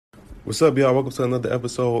What's up, y'all? Welcome to another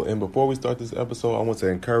episode. And before we start this episode, I want to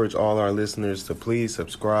encourage all our listeners to please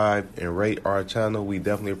subscribe and rate our channel. We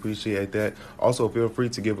definitely appreciate that. Also, feel free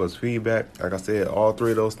to give us feedback. Like I said, all three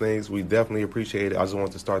of those things, we definitely appreciate it. I just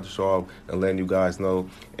want to start the show off and letting you guys know.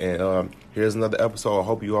 And here's another episode. I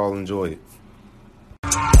hope you all enjoy it.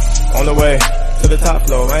 On the way to the top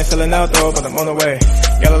floor. I ain't selling out though, but I'm on the way.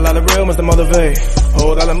 Got a lot of real ones to motivate.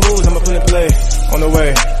 Whole lot of moves I'ma put in play. On the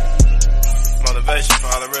way. Motivation for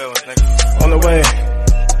all the real ones, nigga. On the way.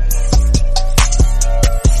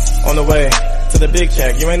 On the way to the big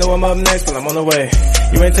check. You ain't know I'm up next, but I'm on the way.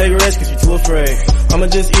 You ain't take risks cause you too afraid. I'ma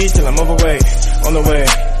just eat till I'm overweight. On the way.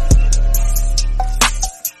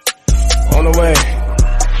 On the way.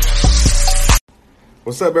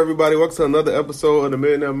 What's up, everybody? Welcome to another episode of the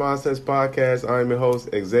Millionaire Mindsets Podcast. I'm your host,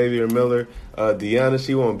 Xavier Miller. Deanna,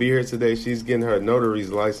 she won't be here today. She's getting her notary's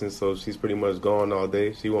license, so she's pretty much gone all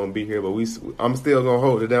day. She won't be here, but I'm still going to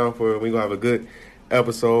hold it down for her. We're going to have a good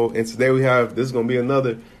episode. And today this is going to be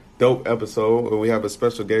another dope episode where we have a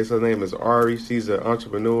special guest. Her name is Ari. She's an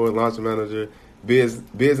entrepreneur, launch manager,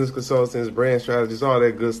 business consultant, brand strategist, all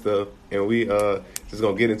that good stuff. And we just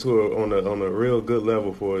going to get into it on a real good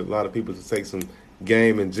level for a lot of people to take some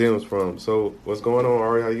game and gems from. So what's going on,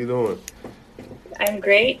 Ari? How you doing? I'm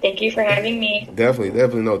great. Thank you for having me.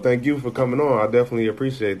 Definitely. No, thank you for coming on. I definitely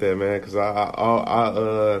appreciate that, man, because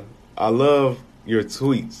I love your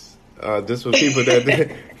tweets. Just for people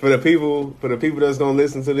that for the people that's gonna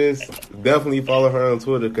listen to this, definitely follow her on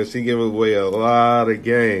Twitter because she gives away a lot of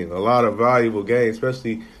game, a lot of valuable game,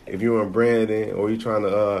 especially if you're in branding or you're trying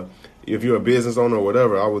to if you're a business owner or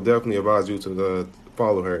whatever. I would definitely advise you to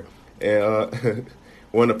follow her. And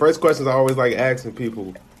one of the first questions I always like asking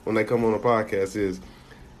people when they come on the podcast is,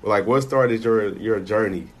 like, what started your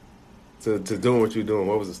journey to doing what you're doing?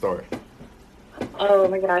 What was the start? Oh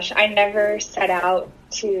my gosh, I never set out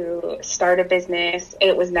to start a business.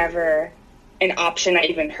 It was never an option I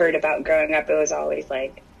even heard about growing up. It was always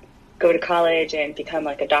like, go to college and become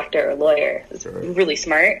like a doctor or lawyer. It was really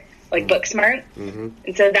smart, like book smart. Mm-hmm.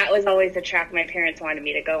 And so that was always the track my parents wanted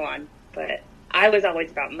me to go on. But I was always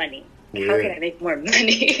about money. Yeah. How can I make more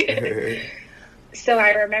money? So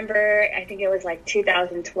I remember, I think it was like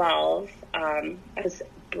 2012. I was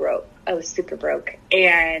broke. I was super broke.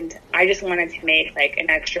 And I just wanted to make like an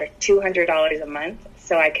extra $200 a month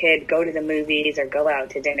so I could go to the movies or go out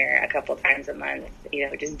to dinner a couple times a month,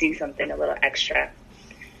 just do something a little extra.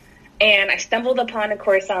 And I stumbled upon a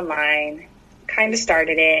course online, kind of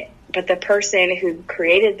started it. But the person who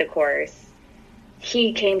created the course,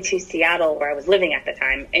 he came to Seattle where I was living at the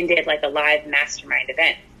time and did like a live mastermind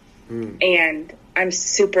event. And I'm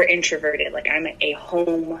super introverted. Like I'm a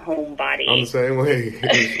homebody. I'm the same way.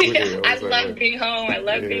 I love being home. I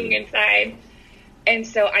love being inside. And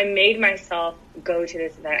so I made myself go to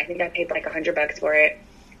this event. I think I paid like $100 for it.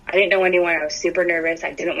 I didn't know anyone. I was super nervous.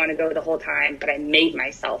 I didn't want to go the whole time, but I made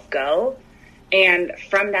myself go. And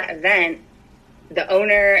from that event, the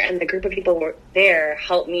owner and the group of people were there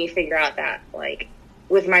helped me figure out that, like,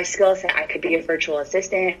 with my skill set, I could be a virtual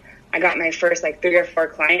assistant. I got my first, like, 3 or 4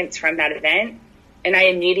 clients from that event. And I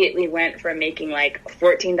immediately went from making, like,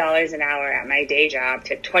 $14 an hour at my day job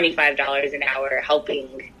to $25 an hour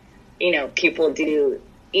helping, people do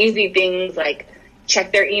easy things like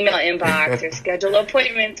check their email inbox or schedule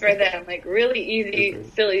appointments for them, like, really easy,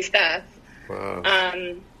 silly stuff. Wow.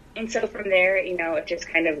 And so from there, it just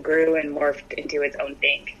kind of grew and morphed into its own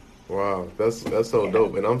thing. Wow, that's so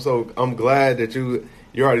dope. And I'm glad that you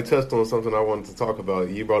already touched on something I wanted to talk about.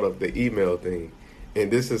 You brought up the email thing.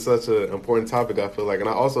 And this is such an important topic, I feel like. And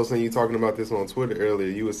I also seen you talking about this on Twitter earlier.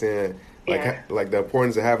 You were saying like the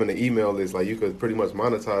importance of having an email list, like you could pretty much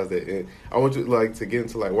monetize that. And I want you to get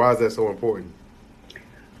into why is that so important?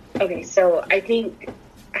 Okay, so I think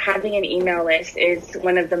having an email list is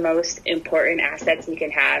one of the most important assets you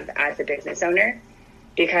can have as a business owner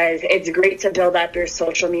because it's great to build up your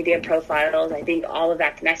social media profiles. I think all of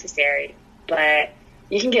that's necessary, but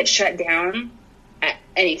you can get shut down at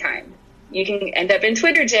any time. You can end up in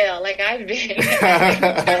Twitter jail like I've been.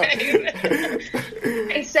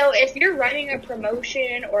 And so if you're running a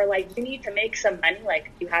promotion or like you need to make some money, like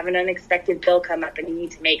you have an unexpected bill come up and you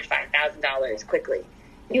need to make $5,000 quickly,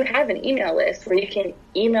 you have an email list where you can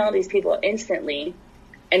email these people instantly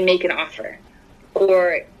and make an offer.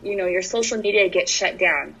 Or, your social media gets shut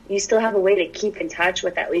down. You still have a way to keep in touch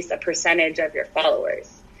with at least a percentage of your followers.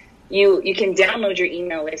 You can download your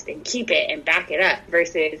email list and keep it and back it up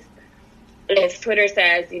versus if Twitter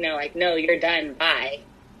says, no, you're done, bye,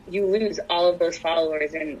 you lose all of those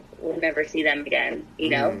followers and we'll never see them again,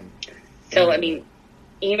 So,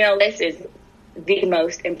 email list is the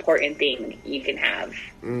most important thing you can have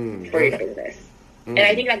for your business. And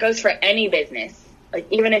I think that goes for any business. Like,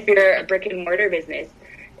 even if you're a brick and mortar business,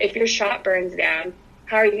 if your shop burns down,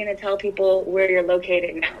 how are you going to tell people where you're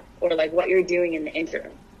located now, or like what you're doing in the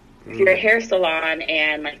interim? If you're a hair salon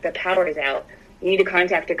and like the power is out, you need to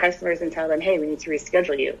contact your customers and tell them, hey, we need to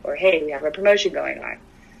reschedule you, or hey, we have a promotion going on.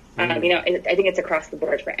 I think it's across the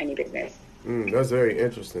board for any business. That's very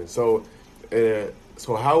interesting. So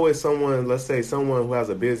how is someone, let's say someone who has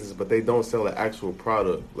a business but they don't sell an actual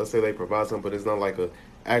product, let's say they provide something but it's not like a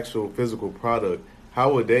actual physical product,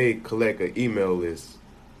 how would they collect an email list?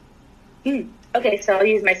 Okay, so I'll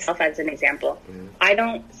use myself as an example. I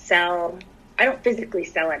don't physically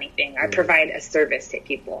sell anything. I provide a service to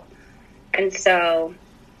people. And so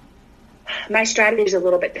my strategy is a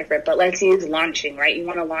little bit different, but let's use launching, right? You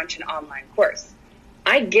want to launch an online course.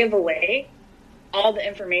 I give away all the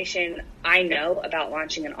information I know about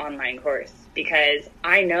launching an online course, because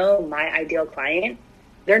I know my ideal client,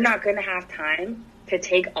 they're not going to have time to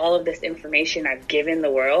take all of this information I've given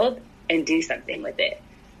the world and do something with it.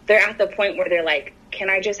 They're at the point where they're like, can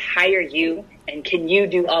I just hire you and can you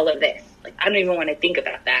do all of this? Like, I don't even want to think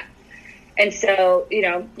about that. And so,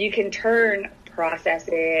 you can turn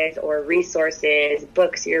processes or resources,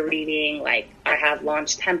 books you're reading, like I have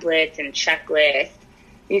launch templates and checklists.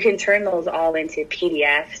 You can turn those all into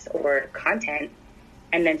PDFs or content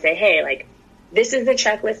and then say, hey, like, this is the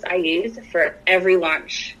checklist I use for every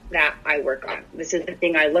launch that I work on. This is the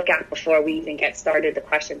thing I look at before we even get started, the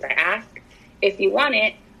questions I ask. If you want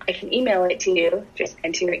it, I can email it to you. Just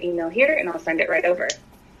enter your email here and I'll send it right over.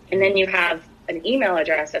 And then you have an email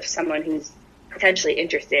address of someone who's potentially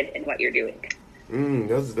interested in what you're doing.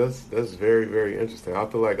 That's very, very interesting. I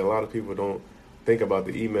feel like a lot of people don't think about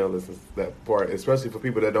the email list, that part, especially for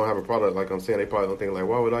people that don't have a product. Like I'm saying, they probably don't think like,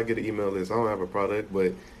 why would I get an email list? I don't have a product.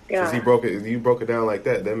 But since you broke it down like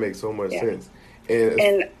that, that makes so much sense.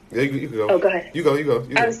 And you can go. Oh, go ahead. You go.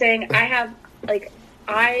 I was saying, I have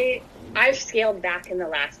I've scaled back in the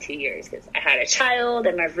last 2 years because I had a child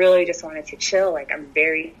and I've really just wanted to chill. Like I'm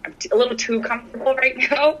a little too comfortable right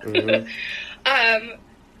now.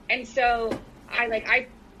 And so I'm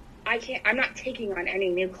not taking on any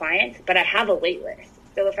new clients, but I have a wait list.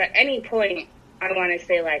 So if at any point I want to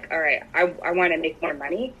say like, all right, I want to make more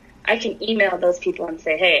money, I can email those people and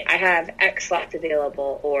say, hey, I have X slots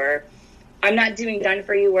available, or I'm not doing done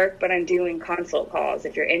for you work, but I'm doing consult calls.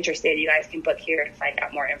 If you're interested, you guys can book here and find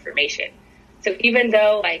out more information. So even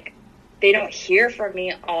though like they don't hear from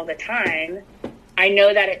me all the time, I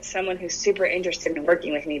know that it's someone who's super interested in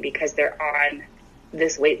working with me because they're on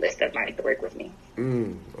this wait list of mine to work with me.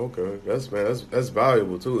 Okay, that's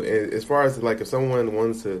valuable too. And as far as like if someone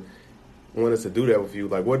wanted to do that with you,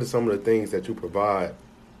 like what are some of the things that you provide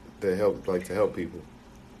to help people?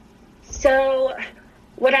 So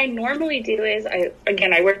what I normally do is I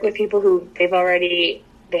work with people who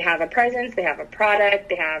they have a presence, they have a product,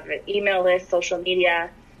 they have an email list, social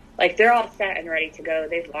media, like they're all set and ready to go.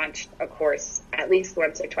 They've launched a course at least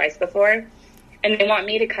once or twice before, and they want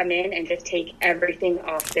me to come in and just take everything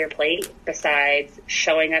off their plate besides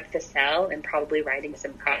showing up to sell and probably writing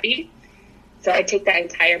some copy. So I take that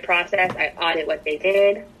entire process, I audit what they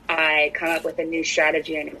did, I come up with a new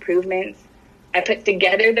strategy and improvements, I put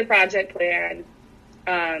together the project plan,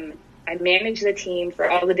 I manage the team for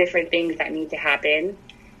all the different things that need to happen.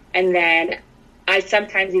 And then I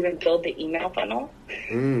sometimes even build the email funnel.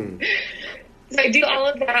 So I do all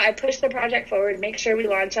of that. I push the project forward, make sure we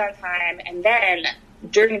launch on time. And then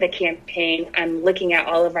during the campaign, I'm looking at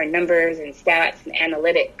all of our numbers and stats and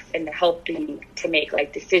analytics and helping to make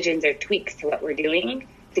like decisions or tweaks to what we're doing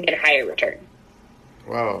to get a higher return.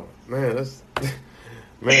 Wow, man, that's...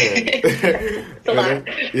 Man, it's a lot.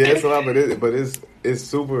 Yeah, it's a lot, but it's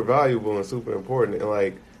super valuable and super important. And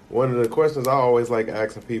like one of the questions I always like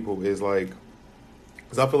asking people is like,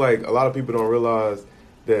 because I feel like a lot of people don't realize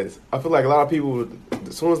that. I feel like a lot of people,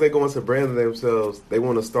 as soon as they go into branding themselves, they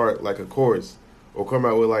want to start like a course or come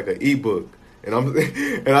out with like an ebook. And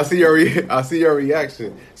I see your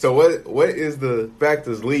reaction. So what is the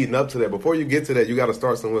factors leading up to that? Before you get to that, you got to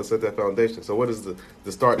start somewhere, set that foundation. So what is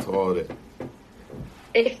the start to all of that?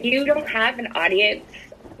 If you don't have an audience,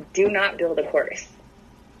 do not build a course.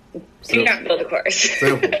 Do not build a course.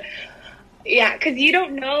 Simple. Yeah, because you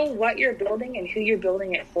don't know what you're building and who you're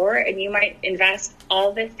building it for, and you might invest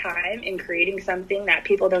all this time in creating something that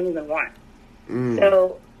people don't even want.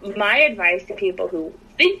 So my advice to people who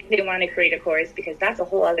think they want to create a course, because that's a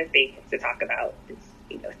whole other thing to talk about, is,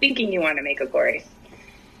 thinking you want to make a course,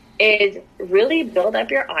 is really build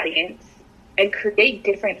up your audience and create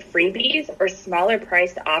different freebies or smaller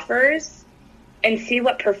priced offers and see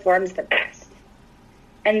what performs the best.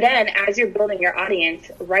 And then as you're building your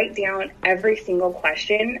audience, write down every single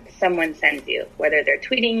question someone sends you, whether they're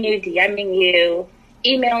tweeting you, DMing you,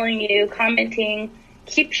 emailing you, commenting.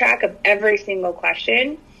 Keep track of every single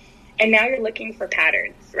question. And now you're looking for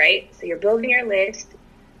patterns, right? So you're building your list,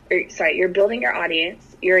 you're building your audience,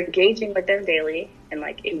 you're engaging with them daily and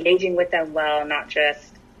like engaging with them well, not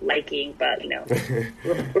just liking, but, you know,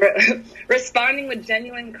 responding with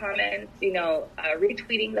genuine comments, you know,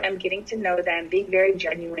 retweeting them, getting to know them, being very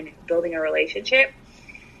genuine, building a relationship.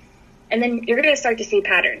 And then you're going to start to see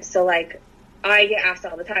patterns. So like, I get asked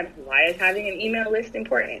all the time, why is having an email list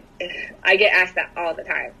important? I get asked that all the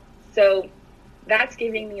time. So that's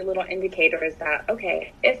giving me little indicators that,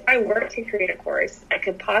 okay, if I were to create a course, I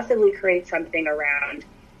could possibly create something around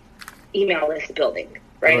email list building,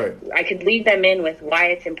 right? I could lead them in with why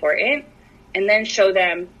it's important and then show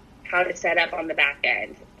them how to set up on the back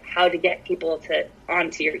end, how to get people to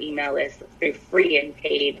onto your email list through free and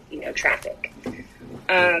paid, you know, traffic.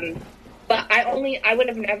 But I would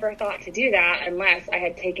have never thought to do that unless I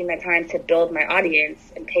had taken the time to build my audience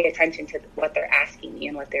and pay attention to what they're asking me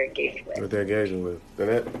and what they're engaging with. What they're engaging with. And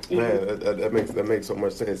that, man, that makes so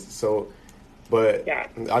much sense. So, but yeah.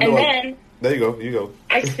 I know. And then there you go. You go.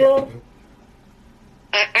 I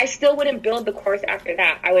still wouldn't build the course after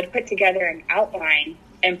that. I would put together an outline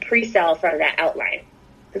and pre-sell from that outline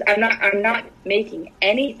because I'm not making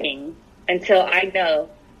anything until I know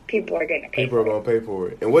people are going to pay. People are going to pay for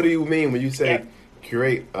it. And what do you mean when you say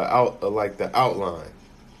create like the outline?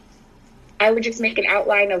 I would just make an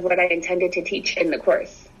outline of what I intended to teach in the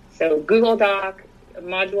course. So Google Doc,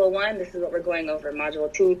 Module 1, this is what we're going over.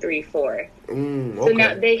 Module 2, 3, 4. So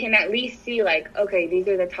now they can at least see like, okay, these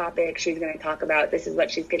are the topics she's going to talk about. This is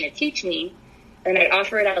what she's going to teach me. And I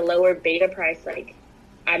offer it at a lower beta price. Like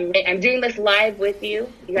I'm doing this live with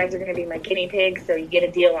you. You guys are going to be my guinea pigs, so you get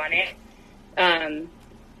a deal on it.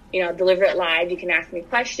 You know, deliver it live. You can ask me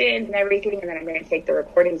questions and everything, and then I'm going to take the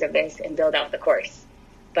recordings of this and build out the course.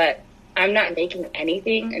 But I'm not making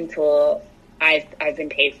anything until I've been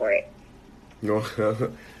paid for it. No,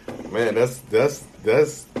 man, that's an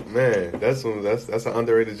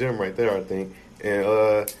underrated gem right there, I think. And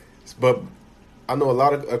but I know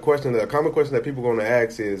a common question that people are going to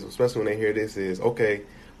ask is, especially when they hear this, is okay,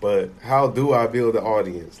 but how do I build the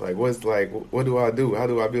audience? Like, what do I do? How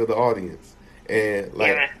do I build the audience? And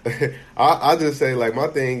like, I just say like my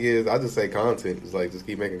thing is I just say content. It's like just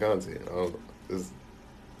keep making content.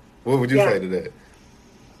 What would you say to that?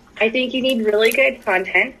 I think you need really good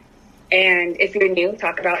content, and if you're new,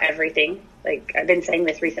 talk about everything. Like I've been saying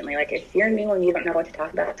this recently. Like if you're new and you don't know what to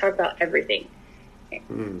talk about everything,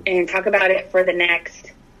 and talk about it for the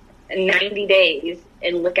next 90 days,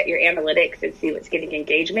 and look at your analytics and see what's getting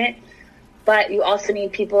engagement. But you also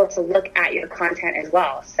need people to look at your content as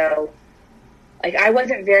well. So. Like, I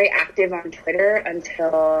wasn't very active on Twitter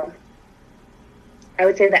until, I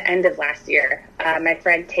would say, the end of last year. My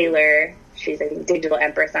friend Taylor, she's a Digital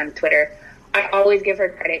Empress on Twitter. I always give her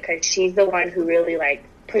credit because she's the one who really, like,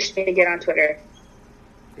 pushed me to get on Twitter.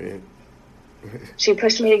 She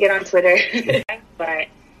pushed me to get on Twitter. But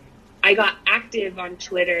I got active on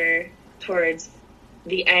Twitter towards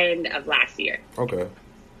the end of last year. Okay.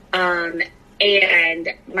 And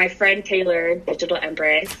my friend Taylor, Digital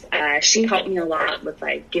Empress, she helped me a lot with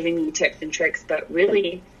like giving me tips and tricks. But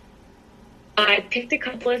really, I picked a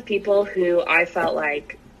couple of people who I felt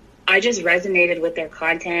like I just resonated with their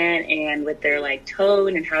content and with their like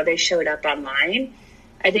tone and how they showed up online.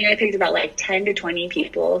 I think I picked about like 10 to 20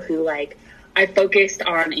 people who like I focused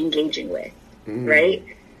on engaging with, right?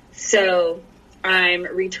 So I'm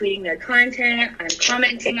retweeting their content, I'm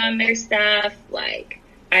commenting on their stuff, like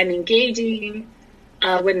I'm engaging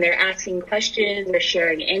when they're asking questions or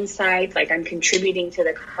sharing insights, like I'm contributing to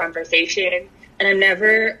the conversation, and I'm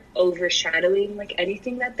never overshadowing like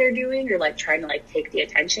anything that they're doing or like trying to like take the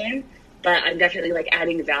attention, but I'm definitely like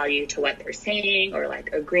adding value to what they're saying or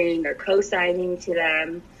like agreeing or co-signing to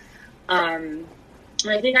them. And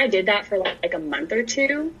I think I did that for like a month or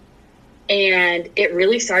two, and it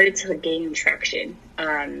really started to gain traction.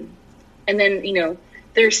 And then, you know,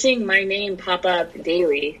 they're seeing my name pop up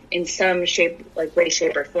daily in some shape, like way,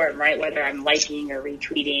 shape, or form, right? Whether I'm liking or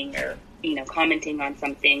retweeting or, you know, commenting on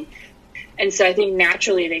something. And so I think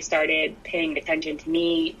naturally they started paying attention to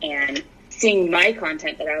me and seeing my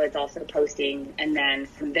content that I was also posting. And then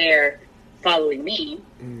from there, following me,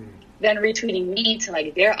 then retweeting me to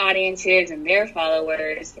like their audiences and their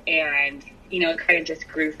followers. And, you know, it kind of just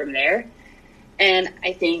grew from there. And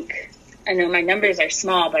I know my numbers are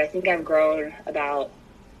small, but I think I've grown about,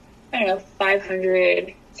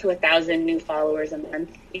 500 to 1,000 new followers a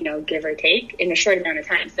month, you know, give or take, in a short amount of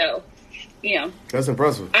time. So you know, That's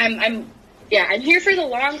impressive. I'm here for the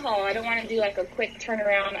long haul. I don't want to do like a quick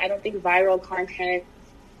turnaround. I don't think viral content,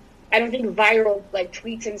 I don't think viral like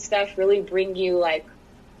tweets and stuff really bring you like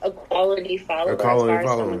a quality follower as far as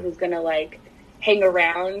someone who's going to like hang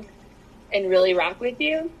around and really rock with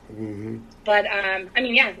you. Mm-hmm. But, I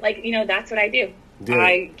mean, yeah, like, you know, that's what I do. Yeah.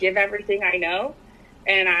 I give everything I know,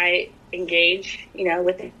 and I engage, you know,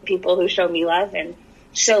 with the people who show me love and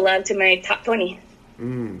show love to my top 20.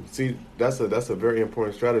 See, that's a very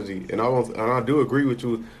important strategy, and I do agree with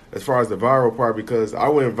you as far as the viral part, because I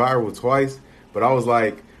went viral twice, but I was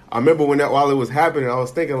like, I remember while it was happening, I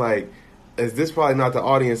was thinking like, is this probably not the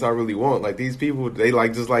audience I really want? Like, these people, they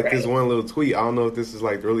like just like this one little tweet. I don't know if this is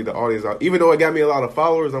like really the audience. Even though it got me a lot of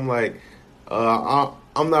followers, I'm like, I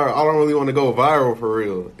don't really want to go viral for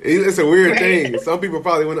real. It's a weird thing. Some people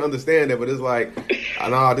probably wouldn't understand that, but it's like,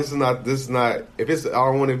 nah, this is not. If it's, I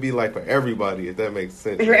don't want to be like for everybody. If that makes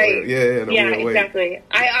sense. Right. Yeah. Yeah. Exactly.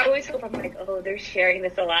 I always hope, I'm like, oh, they're sharing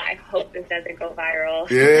this a lot. I hope this doesn't go viral.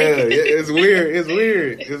 Yeah. It's weird. It's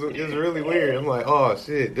really weird. I'm like, oh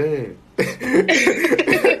shit, dang.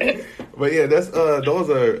 But yeah, that's those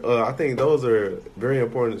are I think those are very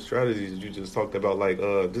important strategies you just talked about, like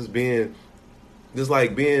being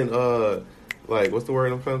like, what's the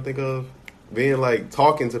word I'm trying to think of? Being like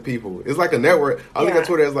talking to people. It's like a network. I look at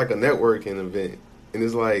Twitter as like a networking event, and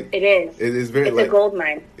it's like it is. It's very it's like a gold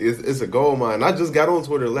mine. It's a gold mine. I just got on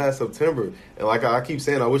Twitter last September, and like I keep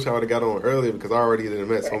saying, I wish I would have got on earlier because I already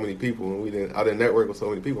met so many people, and I didn't network with so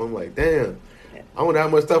many people. I'm like, damn. I wonder how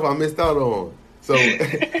much stuff I missed out on. So,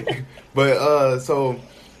 but so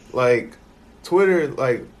like Twitter,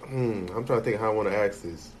 like I'm trying to think how I want to ask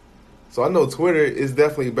this. So I know Twitter is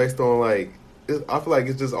definitely based on like, I feel like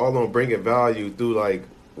it's just all on bringing value through like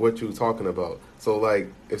what you're talking about. So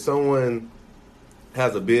like if someone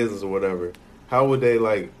has a business or whatever, how would they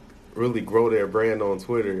like really grow their brand on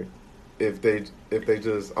Twitter if they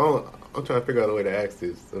just I'm trying to figure out a way to ask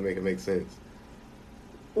this to make it make sense.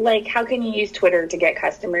 Like, how can you use Twitter to get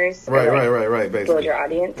customers? Right, basically. Build your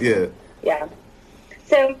audience? Yeah.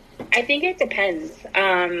 So, I think it depends.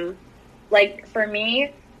 Like, for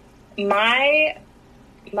me, my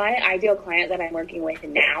ideal client that I'm working with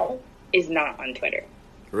now is not on Twitter.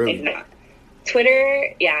 Really? It's not.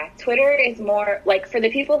 Twitter is more, like, for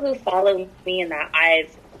the people who follow me and that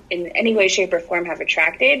I've, in any way, shape, or form have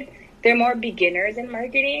attracted, they're more beginners in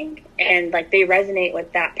marketing, and like they resonate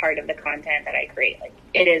with that part of the content that I create. Like,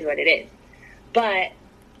 it is what it is. But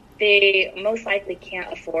they most likely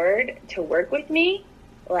can't afford to work with me,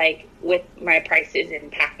 like with my prices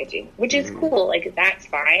and packaging, which is cool. Like, that's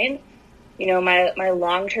fine. You know, my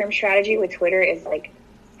long-term strategy with Twitter is like,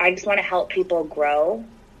 I just want to help people grow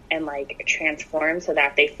and like transform so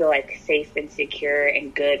that they feel like safe and secure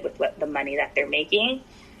and good with what the money that they're making.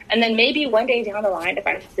 And then maybe one day down the line, if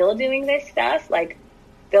I'm still doing this stuff, like,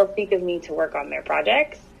 they'll think of me to work on their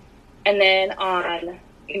projects. And then on,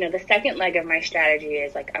 you know, the second leg of my strategy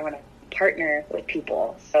is, like, I want to partner with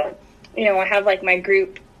people. So, you know, I have, like, my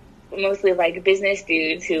group, mostly, like, business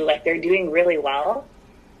dudes who, like, they're doing really well,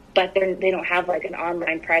 but they don't have, like, an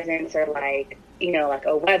online presence or, like, you know, like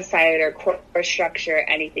a website or course structure,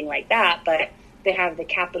 anything like that. But they have the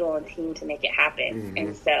capital and team to make it happen.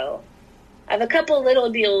 And so I have a couple little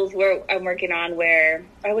deals where I'm working on where,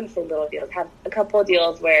 I wouldn't say little deals, have a couple of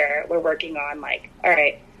deals where we're working on like, all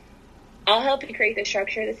right, I'll help you create the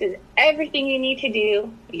structure. This is everything you need to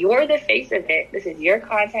do. You're the face of it. This is your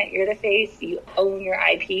content. You're the face. You own your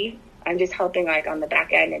IP. I'm just helping like on the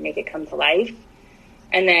back end and make it come to life.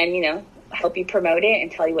 And then, you know, help you promote it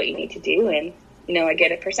and tell you what you need to do. And, you know, I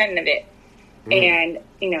get a percent of it. And,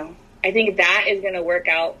 you know, I think that is going to work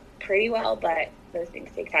out pretty well, but those things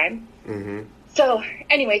take time. So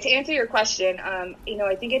anyway, to answer your question, you know,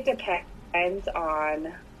 I think it depends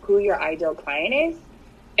on who your ideal client is.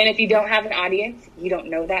 And if you don't have an audience, you don't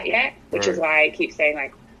know that yet, which is why I keep saying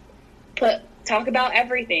like, talk about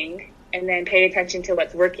everything and then pay attention to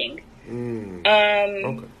what's working.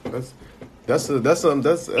 Okay. That's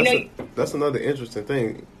another interesting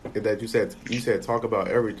thing that you said talk about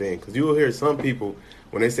everything, because you will hear some people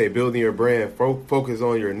when they say building your brand, focus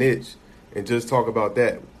on your niche and just talk about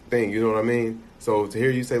that thing, you know what I mean? So to hear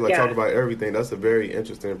you say like talk about everything, that's a very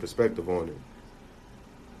interesting perspective on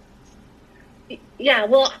it. Yeah,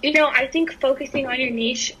 well, you know, I think focusing on your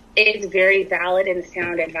niche is very valid and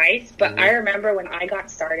sound advice, but I remember when I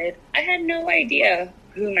got started, I had no idea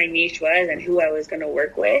who my niche was and who I was going to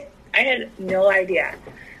work with. I had no idea.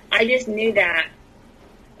 I just knew that,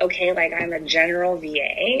 okay, like I'm a general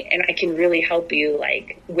VA and I can really help you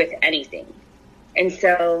like with anything. And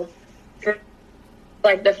so for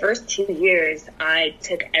like the first 2 years, I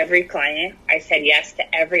took every client. I said yes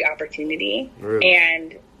to every opportunity. Really?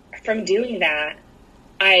 And from doing that,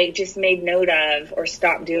 I just made note of or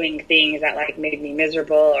stopped doing things that like made me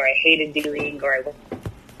miserable or I hated doing or I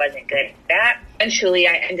wasn't good at. Eventually,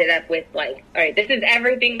 I ended up with like, all right, this is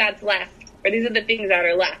everything that's left, or these are the things that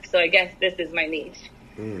are left. So I guess this is my niche.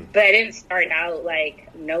 But I didn't start out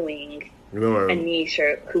like knowing a niche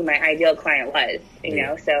or who my ideal client was, you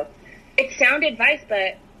know? So it's sound advice,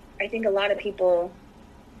 but I think a lot of people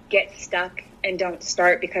get stuck and don't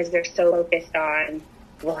start because they're so focused on,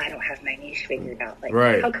 well, I don't have my niche figured out. Like,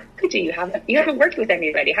 how could you? You haven't worked with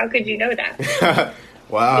anybody. How could you know that?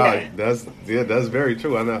 Wow, that's very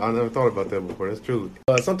true. I never thought about that before. That's true.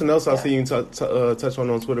 Something else I see you touch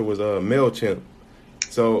on Twitter was MailChimp.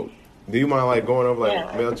 So, do you mind like going over like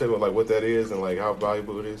MailChimp, like what that is and like how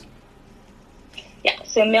valuable it is? Yeah.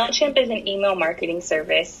 So MailChimp is an email marketing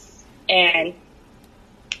service, and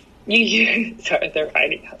sorry, they're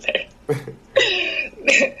fighting out there.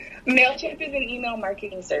 MailChimp is an email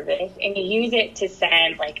marketing service, and you use it to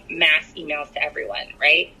send like mass emails to everyone,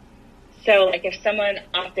 right? So, like, if someone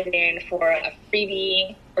opted in for a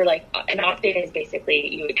freebie, or like an opt-in is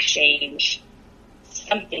basically you exchange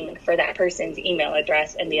something for that person's email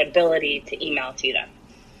address and the ability to email to them.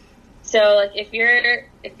 So, like, if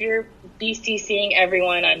you're BCCing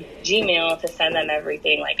everyone on Gmail to send them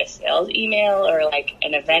everything like a sales email or like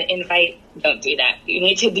an event invite, don't do that. You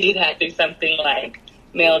need to do that through something like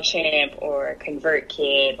MailChimp or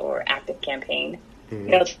ConvertKit or ActiveCampaign.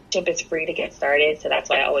 MailChimp is free to get started, so that's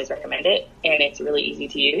why I always recommend it, and it's really easy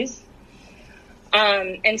to use.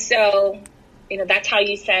 And so, you know, that's how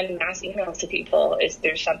you send mass emails to people, is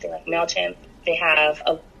there's something like MailChimp. They have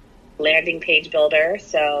a landing page builder,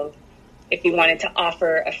 so if you wanted to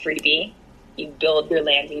offer a freebie, you build your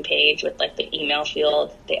landing page with like the email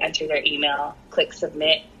field. They enter their email, click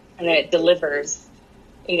submit, and then it delivers,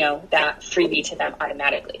 you know, that freebie to them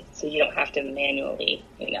automatically. So you don't have to manually,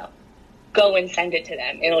 you know, go and send it to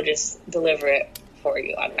them. It'll just deliver it for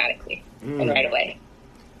you automatically and right away.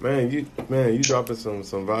 Man, you dropping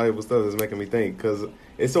some valuable stuff that's making me think, because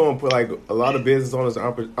it's so important. Like a lot of business owners,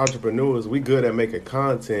 entrepreneurs, we good at making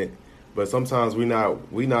content, but sometimes we not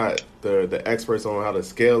the experts on how to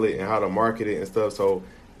scale it and how to market it and stuff. So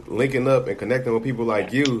linking up and connecting with people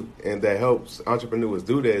like you, and that helps entrepreneurs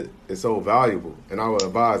do that, is so valuable. And I would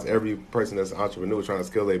advise every person that's an entrepreneur trying to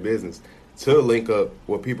scale their business to link up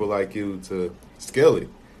with people like you to scale it,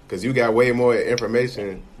 because you got way more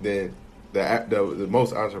information than the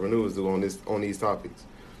most entrepreneurs do on these topics.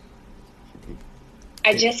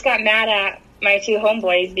 I just got mad at my two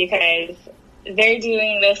homeboys because they're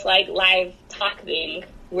doing this like live talk thing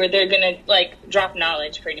where they're gonna like drop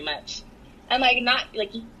knowledge pretty much. I'm like, not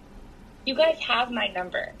like, you guys have my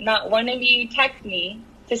number. Not one of you text me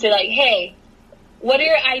to say like, hey, what are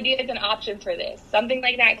your ideas and options for this? Something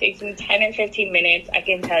like that takes me 10 or 15 minutes. I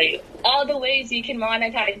can tell you all the ways you can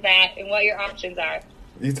monetize that and what your options are.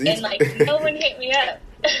 And like, no one hit me up.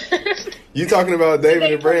 You talking about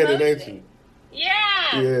David and Brandon, ain't you?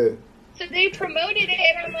 Yeah. So they promoted it,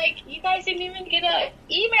 and I'm like, you guys didn't even get an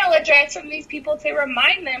email address from these people to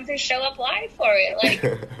remind them to show up live for it.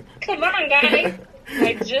 Like, come on, guys.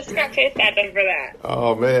 I just got pissed at them for that.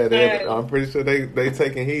 Oh man, I'm pretty sure they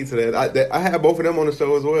taking heed to that. I had both of them on the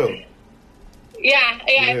show as well. Yeah,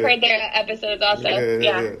 I've heard their episodes also.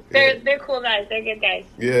 Yeah. They're cool guys. They're good guys.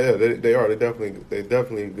 Yeah, they are. They're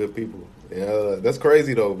definitely good people. Yeah, that's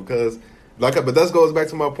crazy though, because but that goes back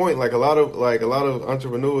to my point. Like a lot of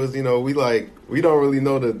entrepreneurs, you know, we don't really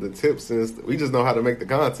know the tips, and we just know how to make the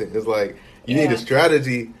content. It's like you need a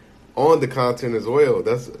strategy on the content as well.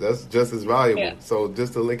 That's just as valuable. Yeah. So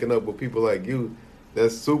just to linking up with people like you,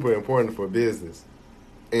 that's super important for business.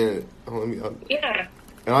 And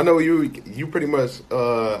and I know you pretty much.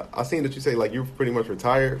 I seen that you say like you're pretty much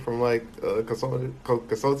retired from like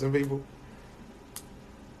consulting people.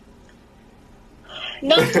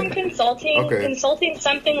 Not from consulting. Okay. Consulting's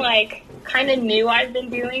something like kind of new I've been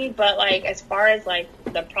doing, but like as far as like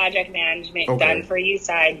the project management done for you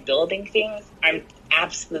side, building things, I'm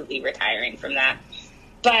absolutely retiring from that.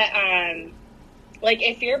 But like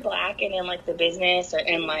if you're Black and in like the business or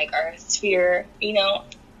in like our sphere, you know,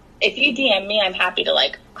 if you DM me, I'm happy to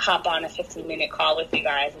like hop on a 15-minute call with you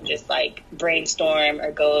guys and just like brainstorm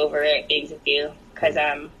or go over things with you, because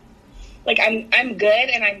like I'm good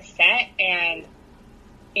and I'm set, and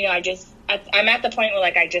you know, I'm at the point where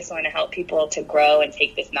like I just want to help people to grow and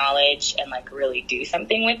take this knowledge and like really do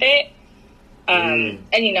something with it. And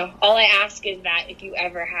you know, all I ask is that if you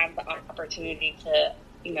ever have the opportunity to,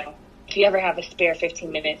 you know, if you ever have a spare 15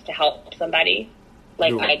 minutes to help somebody,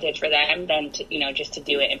 like I did for them than to, just to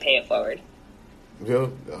do it and pay it forward. Yeah,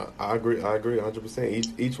 I agree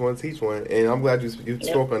 100%. Each one teach one, and I'm glad you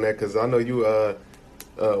spoke on that, because I know you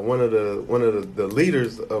one of the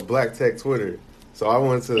leaders of Black Tech Twitter. So I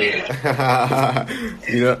wanted to,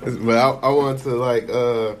 but I wanted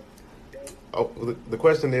to the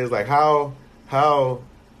question is like how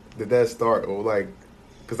did that start, or like,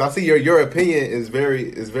 because I see your opinion is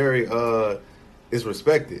very is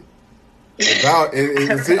respected. On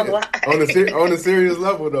a serious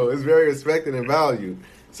level though, it's very respected and valued.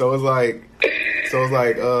 So it's like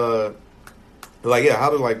yeah, how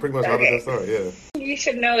did pretty much how did that start? Yeah. You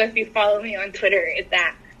should know, if you follow me on Twitter, is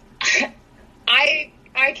that I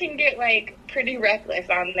can get pretty reckless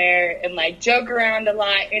on there and joke around a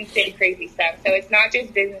lot and say crazy stuff. So it's not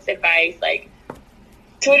just business advice.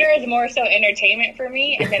 Twitter is more so entertainment for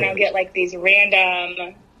me, and then I'll get these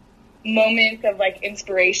random moments of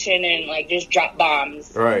inspiration and just drop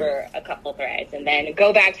bombs for a couple threads, and then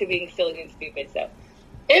go back to being silly and stupid. So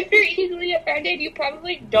if you're easily offended, you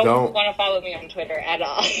probably don't want to follow me on Twitter at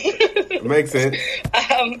all. Makes sense.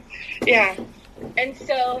 Yeah. And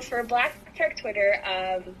so for Black Tech Twitter,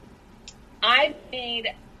 I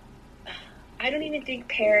don't even think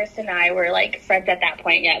Paris and I were friends at that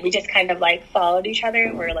point yet. We just kind of followed each other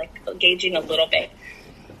and we're engaging a little bit.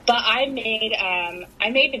 But I made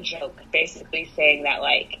a joke basically saying that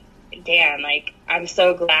damn, I'm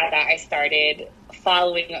so glad that I started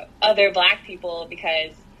following other Black people,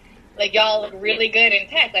 because y'all look really good in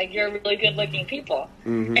tech. You're really good looking people.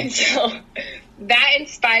 Mm-hmm. And so that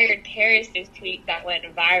inspired Paris's tweet that went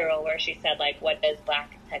viral, where she said what does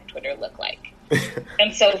Black Tech Twitter look like?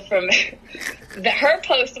 And so from her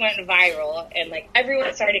post went viral, and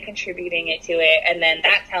everyone started contributing it to it, and then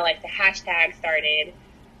that's how the hashtag started.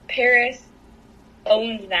 Paris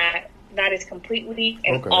owns that. That is completely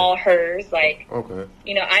and all hers. I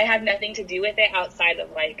have nothing to do with it outside of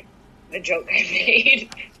the joke I made,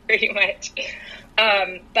 pretty much.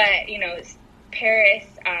 But Paris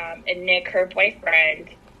and Nick, her boyfriend,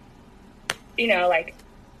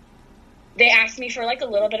 they asked me for a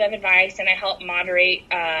little bit of advice, and I helped moderate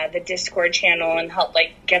the Discord channel and help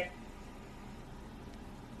get.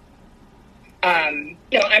 I'm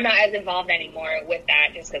not as involved anymore with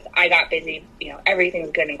that, just because I got busy.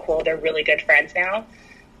 Everything's good and cool. They're really good friends now,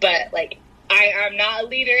 but I'm not a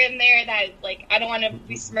leader in there. That I don't want to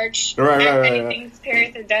besmirch anything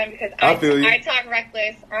Paris has done, because I talk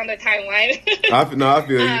reckless on the timeline. I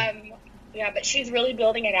feel you. Yeah, but she's really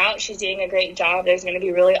building it out. She's doing a great job. There's going to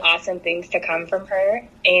be really awesome things to come from her,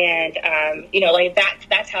 and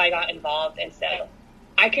that's how I got involved. And so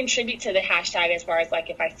I contribute to the hashtag as far as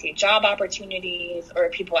if I see job opportunities or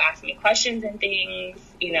people ask me questions and things,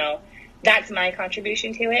 that's my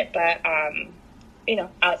contribution to it. But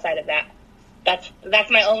outside of that, that's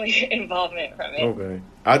my only involvement from it. Okay.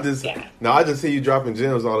 I just see you dropping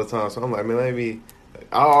gems all the time, so I'm like, man, maybe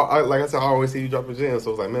like I said, I always see you dropping gems, so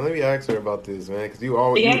I was like, man, let me ask her about this, man, because you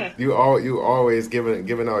always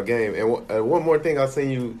giving out game. And one more thing I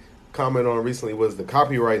seen you comment on recently was the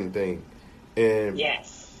copywriting thing. And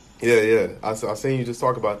yes. Yeah. I seen you just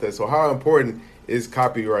talk about that. So how important is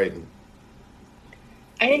copywriting?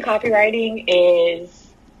 I think copywriting is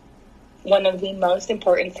one of the most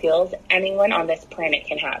important skills anyone on this planet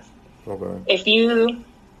can have. Okay. If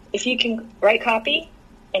you can write copy,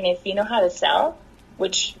 and if you know how to sell,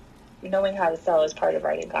 which knowing how to sell is part of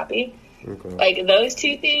writing copy, those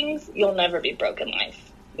two things, you'll never be broke in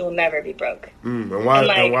life. You'll never be broke. And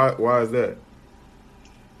why is that?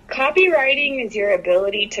 Copywriting is your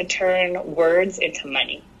ability to turn words into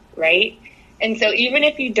money, right? And so even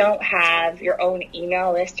if you don't have your own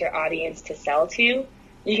email list or audience to sell to,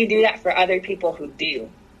 you can do that for other people who do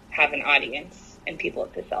have an audience and people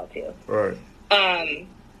to sell to. Right. And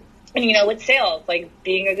with sales,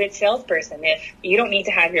 being a good salesperson, if you don't need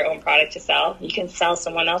to have your own product to sell, you can sell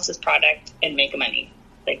someone else's product and make money.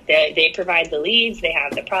 They provide the leads, they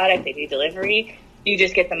have the product, they do delivery, you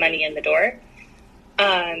just get the money in the door.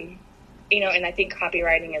 And I think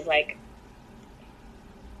copywriting is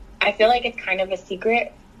I feel like it's kind of a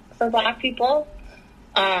secret for Black people.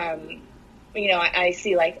 I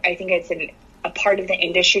see I think it's a part of the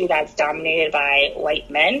industry that's dominated by white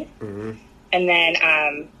men. Mm-hmm. And then,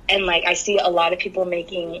 I see a lot of people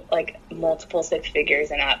making multiple six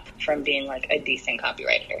figures and up from being a decent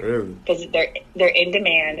copywriter. Really? Because they're in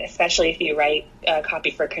demand, especially if you write copy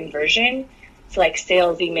for conversion. So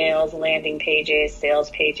sales emails, landing pages, sales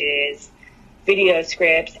pages, video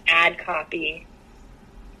scripts, ad copy,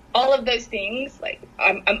 all of those things.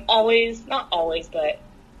 I'm always, not always, but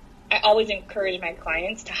I always encourage my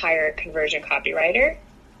clients to hire a conversion copywriter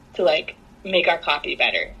to make our copy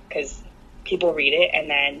better, because people read it and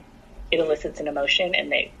then it elicits an emotion,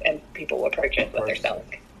 and people will purchase what they're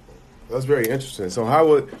selling. That's very interesting. So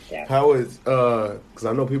how is because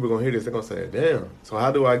I know people are gonna hear this, they're gonna say, damn, so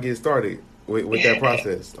how do I get started with that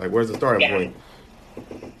process? Like, where's the starting point?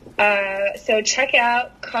 So check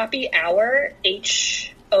out CopyHour,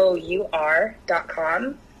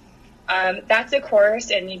 HOUR.com. That's a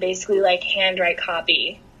course, and you basically like handwrite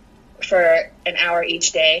copy for an hour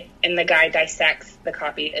each day, and the guy dissects the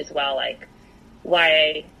copy as well, like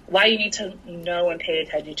why you need to know and pay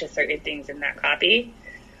attention to certain things in that copy.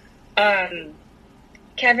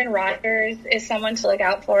 Kevin Rogers is someone to look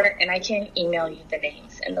out for, and I can email you the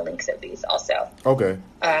names and the links of these also. Okay.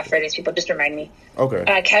 For these people, just remind me.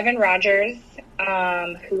 Okay. Kevin Rogers.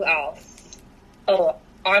 Who else? Oh,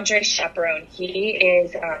 Andre Chaperone. He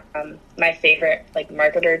is my favorite like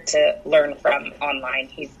marketer to learn from online.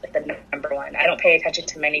 He's like the number one. I don't pay attention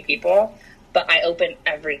to many people, but I open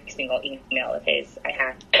every single email of his. I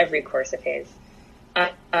have every course of his.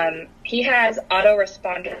 He has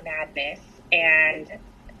Autoresponder Madness, and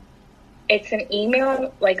it's an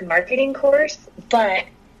email like marketing course, but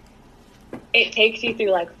it takes you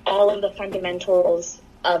through like all of the fundamentals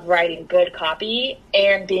of writing good copy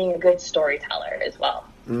and being a good storyteller as well.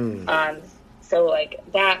 So like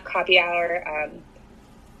that CopyHour,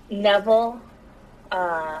 Neville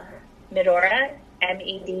Medhora, Medhora,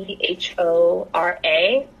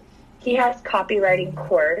 he has copywriting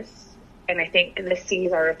course, and I think the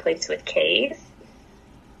C's are replaced with K's.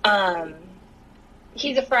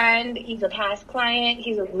 He's a friend. He's a past client.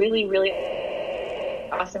 He's a really, really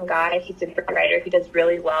awesome guy. He's a great writer. He does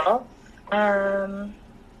really well.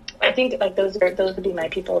 I think like those would be my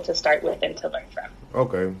people to start with and to learn from.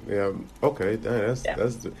 Okay. Yeah. Okay. That's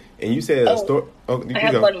and you said a story. Oh, I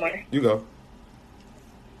have one more. You go.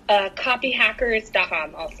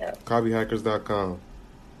 Copyhackers.com also. Copyhackers.com.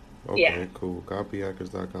 Okay, yeah. Cool.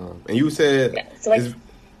 Copyhackers.com. And you said... Yeah, so like,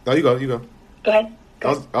 no, you go. Go ahead. I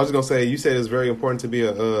was just going to say, you said it's very important to be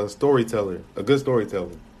a storyteller, a good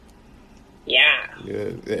storyteller. Yeah.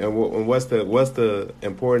 Yeah. And what's the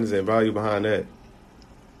importance and value behind that?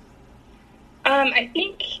 I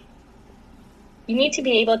think you need to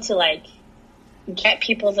be able to, like, get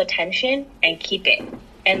people's attention and keep it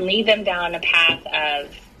and lead them down a path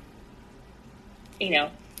of,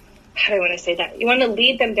 how do I want to say that? You want to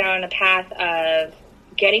lead them down a path of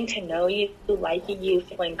getting to know you, liking you,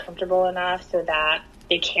 feeling comfortable enough so that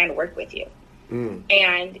they can work with you.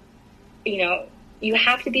 And, you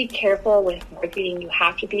have to be careful with marketing. You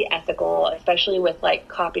have to be ethical, especially with like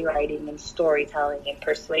copywriting and storytelling and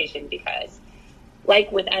persuasion, because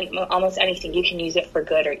like with almost anything, you can use it for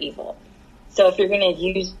good or evil. So if you're going to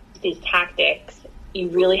use these tactics, you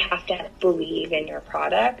really have to believe in your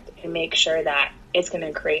product and make sure that it's going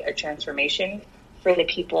to create a transformation for the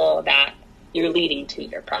people that you're leading to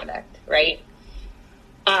your product, right?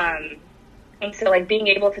 And so like being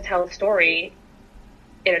able to tell a story,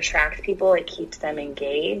 it attracts people, it keeps them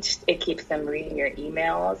engaged, it keeps them reading your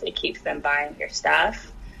emails, it keeps them buying your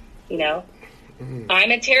stuff,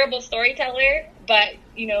 I'm a terrible storyteller, but,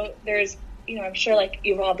 there's, I'm sure like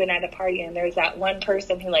you've all been at a party and there's that one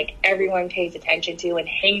person who like everyone pays attention to and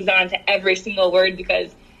hangs on to every single word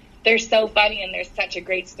because they're so funny and they're such a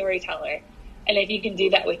great storyteller. And if you can do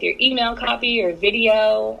that with your email copy or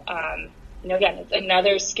video, again, it's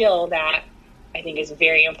another skill that I think is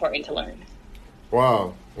very important to learn.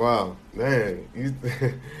 Wow, man,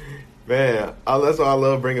 man, that's why I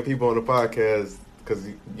love bringing people on the podcast, because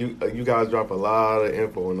you guys drop a lot of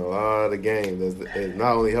info and a lot of game that's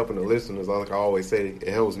not only helping the listeners, like I always say, it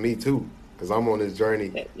helps me too, because I'm on this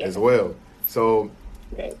journey as well. So,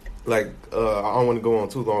 like, I don't want to go on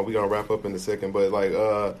too long. We're gonna wrap up in a second, but like,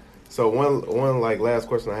 so one like last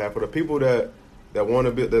question I have for the people that want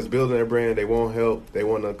to build, that's building their brand, they want help, they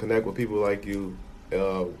want to connect with people like you.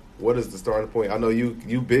 What is the starting point? I know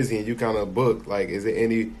you busy and you kind of booked. Like, is there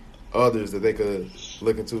any others that they could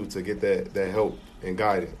look into to get that help and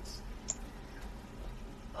guidance?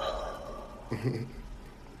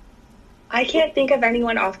 I can't think of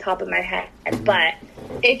anyone off the top of my head, but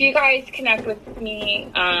if you guys connect with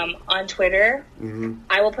me on Twitter,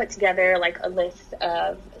 I will put together like a list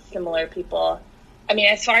of similar people. I mean,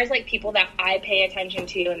 as far as like people that I pay attention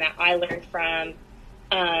to and that I learned from,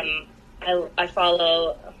 I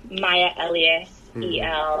follow Maya Elias,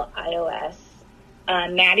 Elios,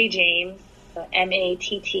 Maddie James, Mattie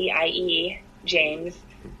James,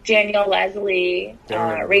 Danielle Leslie,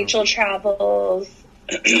 Rachel Travels,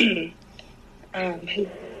 who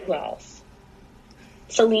else?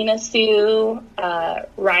 Selena Sue,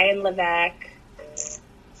 Ryan Levesque.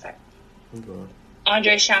 Sorry.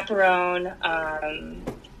 Andre Chaperone,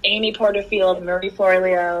 Amy Porterfield, Marie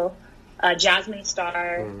Forleo, Jasmine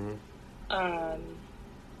Star.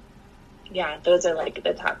 Yeah, those are like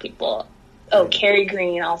the top people. Oh, Carrie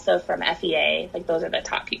Green also from FEA. Like those are the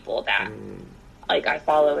top people that like I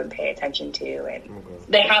follow and pay attention to, and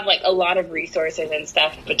they have like a lot of resources and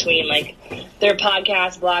stuff between like their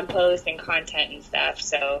podcast, blog posts, and content and stuff.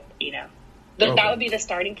 So that would be the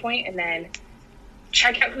starting point, and then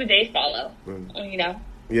check out who they follow.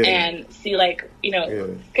 And see like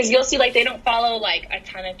because you'll see like they don't follow like a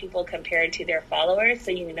ton of people compared to their followers,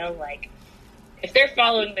 so like if they're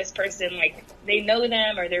following this person, like they know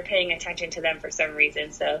them or they're paying attention to them for some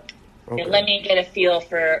reason. So let me get a feel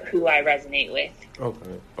for who I resonate with.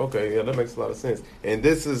 Okay, yeah, that makes a lot of sense. And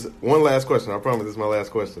this is one last question. I promise this is my last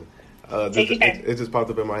question. It just popped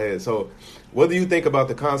up in my head. So what do you think about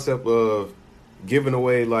the concept of giving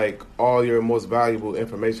away like all your most valuable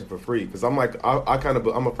information for free? Because I'm like,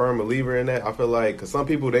 I'm a firm believer in that. I feel like, because some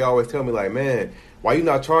people, they always tell me like, man, why you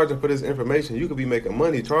not charging for this information? You could be making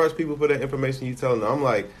money. Charge people for that information you telling them. I'm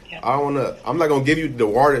like, I'm not gonna give you the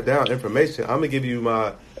watered down information. I'm gonna give you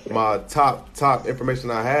my top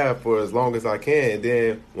information I have for as long as I can. And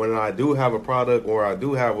then when I do have a product or I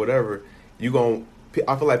do have whatever, I feel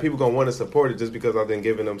like people gonna want to support it just because I've been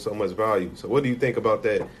giving them so much value. So what do you think about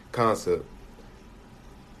that concept?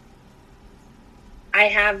 I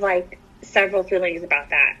have like several feelings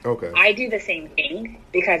about that. Okay. I do the same thing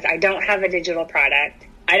because I don't have a digital product.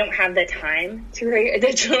 I don't have the time to create a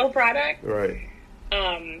digital product. Right.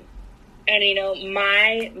 And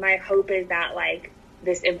my hope is that like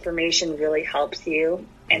this information really helps you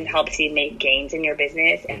and helps you make gains in your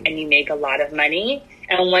business and you make a lot of money,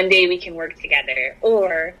 and one day we can work together,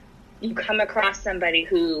 or you come across somebody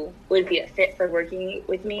who would be a fit for working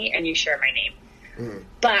with me and you share my name.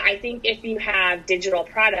 But I think if you have digital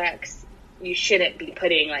products, you shouldn't be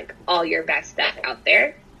putting like all your best stuff out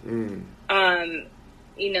there. You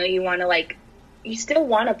want to like, you still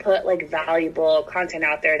want to put like valuable content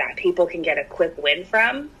out there that people can get a quick win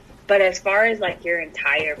from. But as far as like your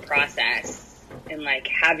entire process and like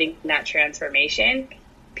having that transformation,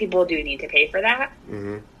 people do need to pay for that.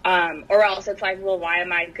 Or else it's like, well, why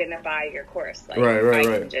am I going to buy your course? Like, I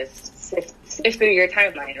can just sift through your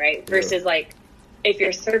timeline, right? Versus like, if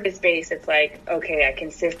you're service-based, it's like, okay, I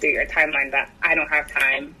can sift through your timeline, but I don't have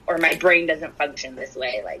time, or my brain doesn't function this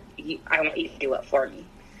way. Like, I want you to do it for me.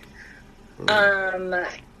 So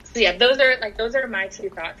yeah, those are my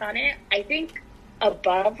two thoughts on it. I think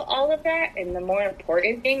above all of that, and the more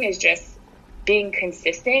important thing is just being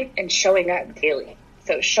consistent and showing up daily.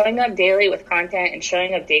 So showing up daily with content and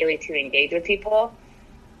showing up daily to engage with people,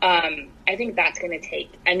 I think that's going to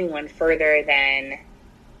take anyone further than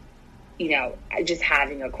just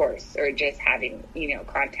having a course or just having,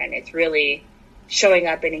 content. It's really showing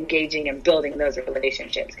up and engaging and building those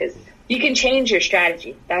relationships, because you can change your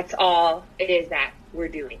strategy. That's all it is that we're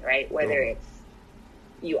doing, right? Whether it's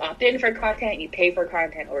you opt in for content, you pay for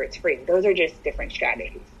content, or it's free. Those are just different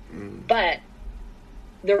strategies. But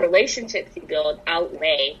the relationships you build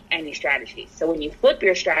outweigh any strategies. So when you flip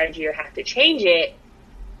your strategy or have to change it,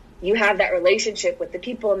 you have that relationship with the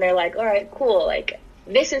people and they're like, all right, cool. Like,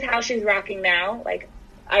 this is how she's rocking now. Like,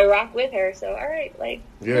 I rock with her, so all right, like,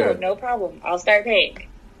 cool, no problem. I'll start paying.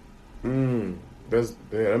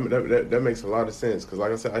 That makes a lot of sense, because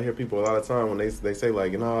like I said, I hear people a lot of time when they say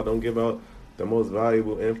like, don't give out the most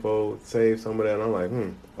valuable info, save some of that. And I'm like,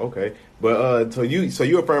 okay. But so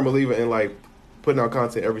you're a firm believer in like putting out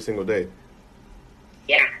content every single day?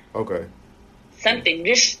 Yeah. Okay. Something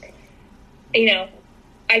just,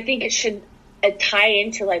 I think it should tie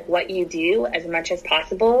into like what you do as much as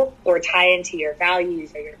possible, or tie into your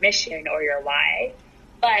values or your mission or your why.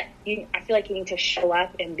 But I feel like you need to show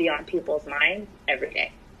up and be on people's minds every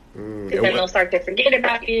day, because then they'll start to forget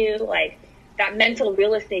about you. Like, that mental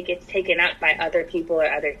real estate gets taken up by other people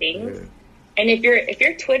or other things. And if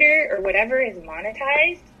your Twitter or whatever is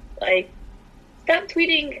monetized, like, stop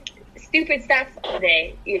tweeting stupid stuff all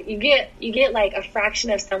day. You get like a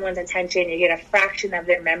fraction of someone's attention. You get a fraction of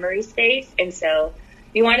their memory space, and so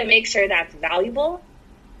you want to make sure that's valuable.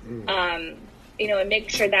 And make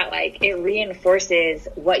sure that like it reinforces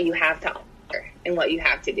what you have to offer and what you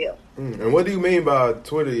have to do. And what do you mean by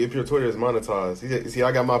Twitter? If your Twitter is monetized, see,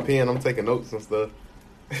 I got my pen. I'm taking notes and stuff.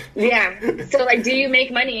 Yeah. So like, do you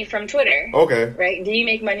make money from Twitter? Okay. Right. Do you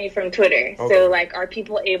make money from Twitter? Okay. So like, are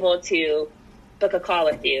people able to book a call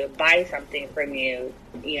with you, buy something from you,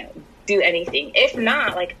 do anything? If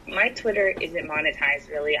not, like, my Twitter isn't monetized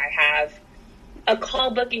really. I have a call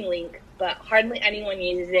booking link, but hardly anyone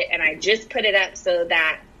uses it, and I just put it up so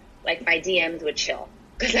that like my DMs would chill.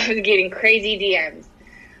 because I was getting crazy DMs.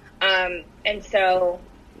 And so,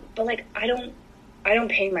 but like, I don't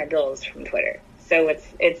pay my bills from Twitter. So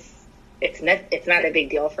it's not a big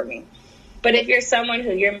deal for me. But if you're someone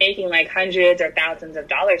who you're making like hundreds or thousands of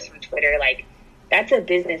dollars from Twitter, like that's a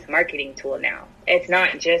business marketing tool now. It's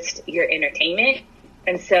not just your entertainment.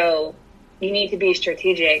 And so you need to be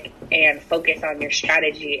strategic and focus on your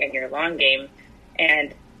strategy and your long game.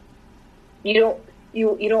 And you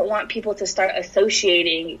don't want people to start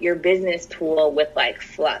associating your business tool with like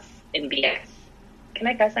fluff and BS. Can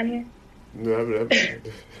I cuss on here? No,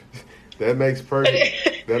 that makes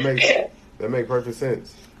perfect. That makes perfect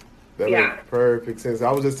sense. That makes perfect sense.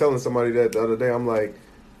 I was just telling somebody that the other day. I'm like,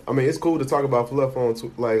 I mean, it's cool to talk about fluff on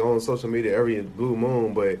social media every blue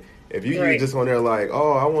moon, but if you just on there like,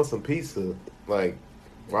 oh, I want some pizza, like,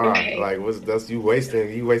 wow, like that's you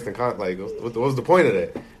wasting content. Like, what's the point of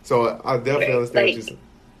that? So I definitely understand what you said.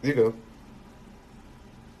 You go.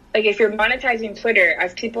 Like, if you're monetizing Twitter,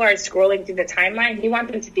 as people are scrolling through the timeline, you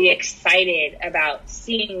want them to be excited about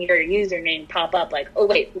seeing your username pop up. Like, oh,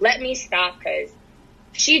 wait, let me stop because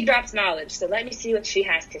she drops knowledge, so let me see what she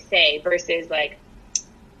has to say, versus, like,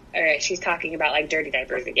 all right, she's talking about, like, dirty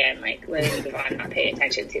diapers again. Like, let me move on, not pay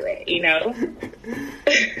attention to it, you know?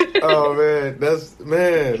 Oh, man,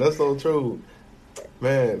 that's so true.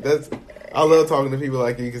 Man, I love talking to people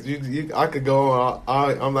like you because I could go on.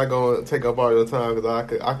 I'm not going to take up all your time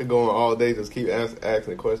because I could go on all day, just keep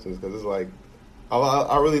asking questions because it's like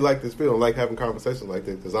I really like this field. I like having conversations like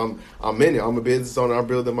this because I'm in it. I'm a business owner. I'm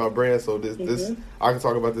building my brand, so this I can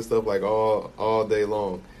talk about this stuff like all day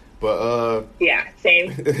long. But yeah,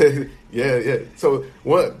 same. yeah. So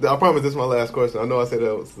what? I promise this is my last question. I know I said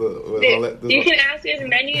that was you can ask as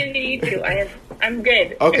many as you need to. I'm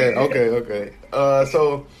good. Okay.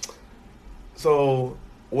 So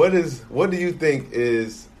what do you think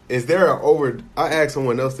is there I asked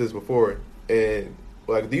someone else this before, and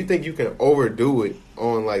like, do you think you can overdo it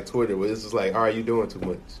on like Twitter where it's just like, all right, you doing too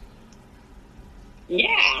much?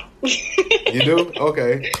 Yeah. You do?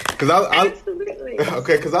 Okay. Absolutely.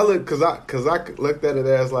 Okay, because I looked at it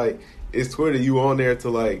as like, it's Twitter, you on there to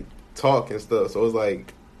like talk and stuff, so it's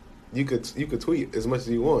like you could tweet as much as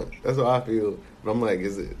you want. That's how I feel. But I'm like,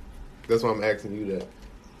 is it? That's why I'm asking you that.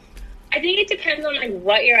 I think it depends on like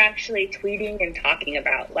what you're actually tweeting and talking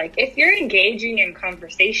about. Like, if you're engaging in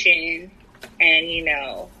conversation and, you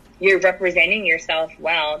know, you're representing yourself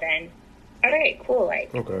well, then all right, cool.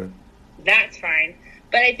 Like, okay, that's fine.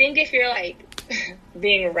 But I think if you're like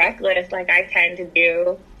being reckless, like I tend to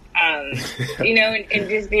do, you know, and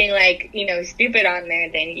just being like, you know, stupid on there,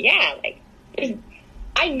 then yeah, like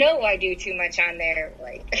I know I do too much on there.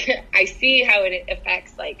 Like, I see how it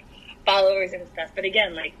affects like followers and stuff. But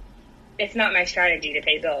again, like, it's not my strategy to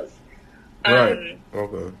pay bills. Right.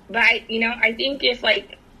 Okay. But I think if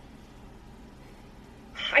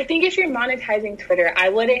you're monetizing Twitter, I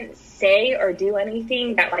wouldn't say or do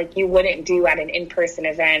anything that like you wouldn't do at an in-person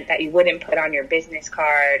event, that you wouldn't put on your business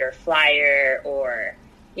card or flyer or,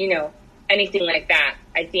 you know, anything like that.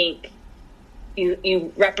 I think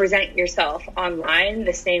you represent yourself online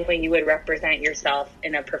the same way you would represent yourself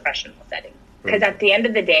in a professional setting. Because at the end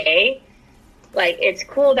of the day, like, it's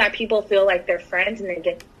cool that people feel like they're friends and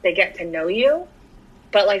they get to know you,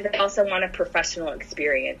 but like they also want a professional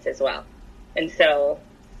experience as well. And so,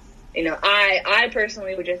 you know, I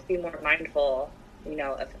personally would just be more mindful, you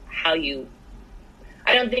know, of how you.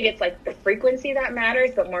 I don't think it's like the frequency that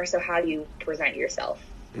matters, but more so how you present yourself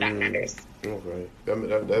that matters. Okay,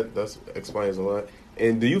 that explains a lot.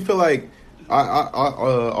 And do you feel like I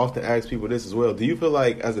often ask people this as well. Do you feel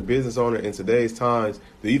like, as a business owner in today's times,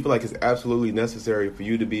 do you feel like it's absolutely necessary for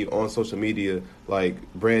you to be on social media, like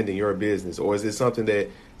branding your business, or is it something that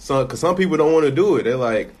because some people don't want to do it? They're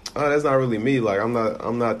like, oh, that's not really me. Like, I'm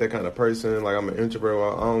not that kind of person. Like, I'm an introvert.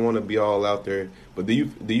 I don't want to be all out there. But do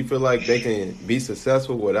you feel like they can be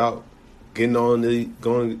successful without getting on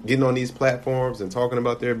these platforms and talking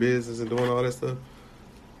about their business and doing all that stuff?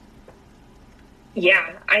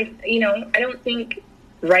 Yeah, I don't think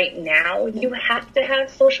right now you have to have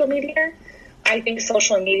social media. I think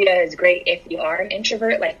social media is great if you are an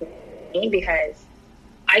introvert like me, because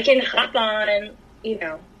I can hop on, you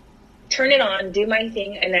know, turn it on, do my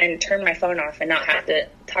thing, and then turn my phone off and not have to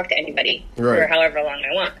talk to anybody for however long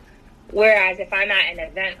I want. Whereas if I'm at an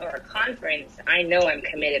event or a conference, I know I'm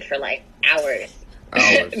committed for like hours.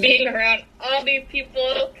 Being around all these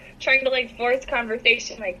people, trying to like force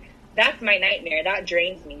conversation, like, that's my nightmare. That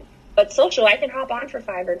drains me. But social, I can hop on for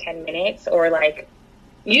 5 or 10 minutes, or like,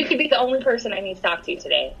 you could be the only person I need to talk to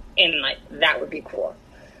today, and like that would be cool.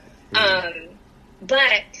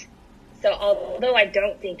 But So although I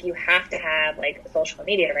don't think you have to have like social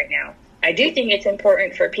media right now, I do think it's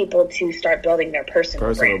important for people to start building their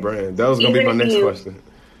personal brand. That was going to be my next question.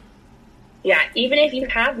 Yeah, even if you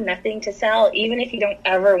have nothing to sell, even if you don't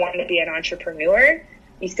ever want to be an entrepreneur,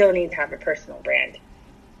 you still need to have a personal brand.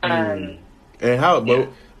 And how? Yeah.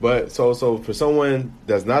 But so for someone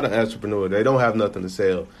that's not an entrepreneur, they don't have nothing to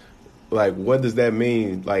sell. Like, what does that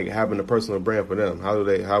mean? Like having a personal brand for them?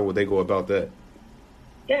 How would they go about that?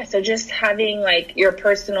 Yeah, so just having like your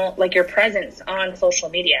personal, like your presence on social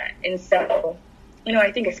media. And so,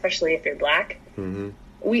 I think especially if you're Black,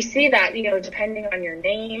 we see that, depending on your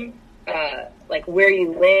name, like where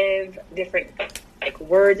you live, different like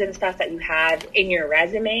words and stuff that you have in your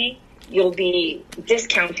resume, you'll be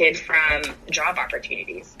discounted from job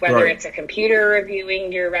opportunities, whether it's a computer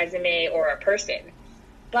reviewing your resume or a person.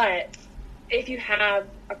 But if you have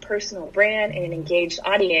a personal brand and an engaged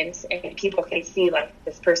audience and people can see like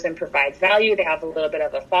this person provides value, they have a little bit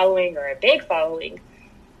of a following or a big following,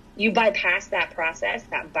 you bypass that process,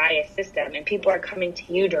 that bias system, and people are coming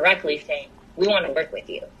to you directly saying, we want to work with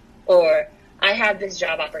you. Or I have this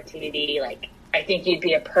job opportunity, like I think you'd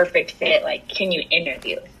be a perfect fit, like can you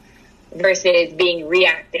interview? Versus being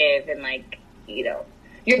reactive and like,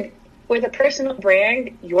 you're with a personal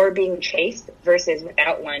brand, you're being chased versus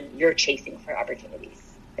without one, you're chasing for opportunities.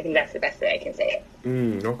 I think that's the best way I can say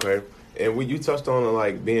it. Okay. And when you touched on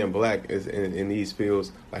like being Black in these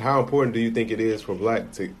fields, like how important do you think it is for Black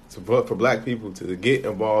for Black people to get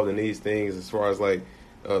involved in these things as far as like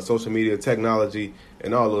social media, technology,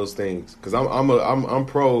 and all those things? Because I'm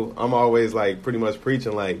pro. I'm always like pretty much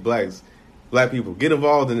preaching like Black people get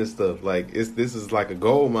involved in this stuff. Like this is like a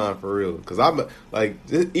gold mine for real. Because I'm like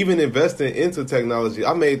even investing into technology,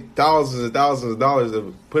 I made thousands and thousands of dollars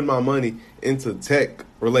of putting my money into tech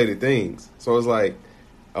related things. So it's like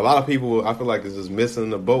a lot of people, I feel like, is just missing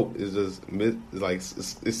the boat. It's just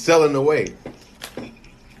it's selling away.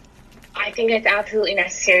 I think it's absolutely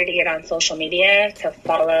necessary to get on social media, to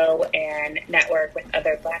follow and network with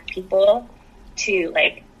other Black people, to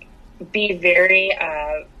like be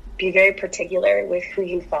very particular with who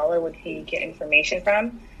you follow and who you get information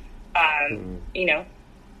from.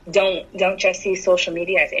 Don't just see social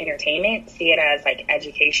media as entertainment. See it as like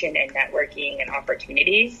education and networking and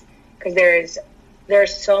opportunities. Because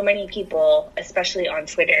there's so many people, especially on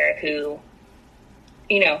Twitter, who,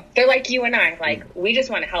 they're like you and I. Like we just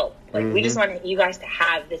want to help. Like we just want you guys to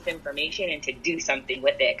have this information and to do something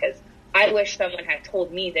with it. Because I wish someone had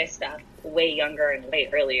told me this stuff way younger and way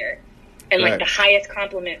earlier. And like the highest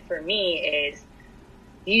compliment for me is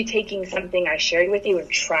you taking something I shared with you and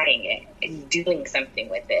trying it and doing something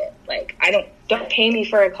with it. Like don't pay me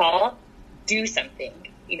for a call, do something,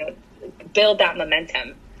 build that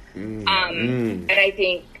momentum. And I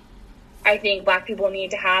think Black people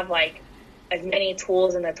need to have like as many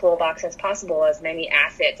tools in the toolbox as possible, as many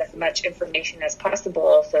assets, as much information as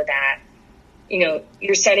possible, so that,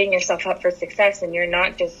 you're setting yourself up for success and you're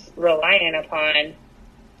not just relying upon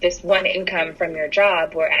this one income from your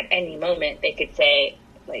job where at any moment they could say,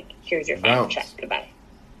 like, here's your final check, goodbye.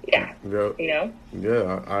 Yeah.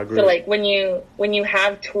 Yeah, I agree. So like when you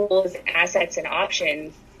have tools, assets, and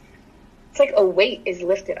options, it's like a weight is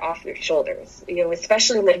lifted off your shoulders,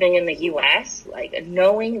 especially living in the U.S., like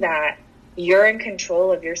knowing that you're in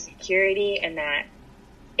control of your security and that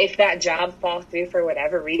if that job falls through for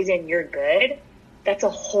whatever reason, you're good. That's a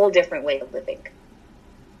whole different way of living.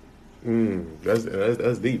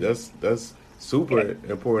 That's deep. That's super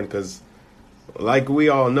important because, like we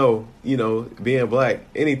all know, being Black,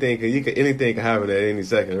 anything can happen at any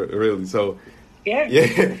second, really. So so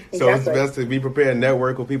it's best to be prepared and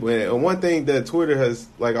network with people. And one thing that Twitter has,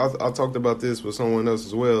 like I talked about this with someone else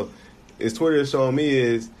as well, is Twitter is showing me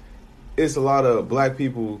is it's a lot of Black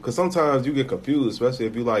people, because sometimes you get confused, especially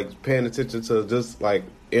if you like paying attention to just like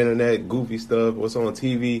internet goofy stuff, what's on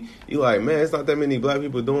TV. You like, man, it's not that many Black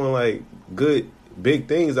people doing like good big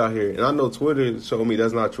things out here. And I know Twitter showed me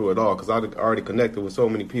that's not true at all, because I already connected with so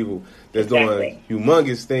many people that's doing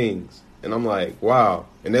humongous things, and I'm like, wow,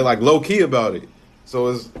 and they're like low key about it. So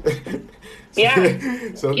it's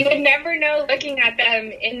so you would never know looking at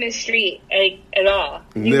them in the street at all.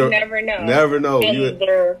 You would never know. Never know.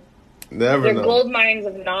 They're gold mines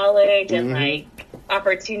of knowledge and like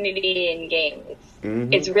opportunity and game.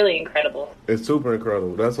 It's really incredible. It's super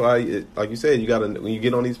incredible. That's why, like you said, you gotta, when you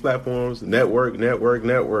get on these platforms, network.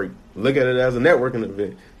 Look at it as a networking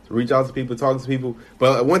event. So reach out to people, talk to people.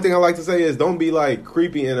 But one thing I like to say is don't be like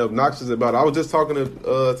creepy and obnoxious about it. I was just talking to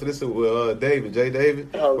this with David, J. David.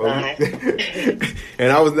 Oh God.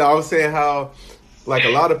 And I was saying how, like, a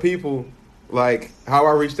lot of people, like how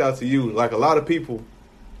I reached out to you, like a lot of people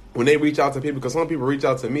when they reach out to people, because some people reach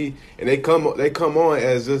out to me and they come on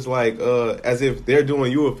as just like as if they're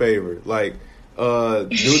doing you a favor, like do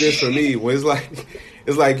this for me. When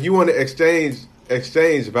it's like you want to exchange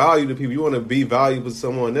value to people. You want to be valuable to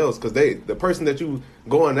someone else, because the person that you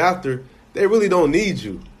going after, they really don't need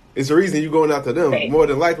you. It's the reason you're going after them. Right. More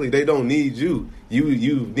than likely, they don't need you. You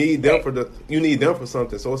need them you need them for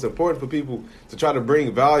something. So it's important for people to try to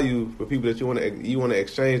bring value for people that you want to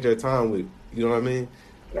exchange their time with. You know what I mean?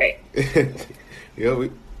 Right. Yeah.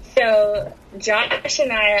 So Josh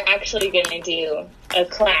and I are actually going to do a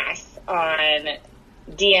class on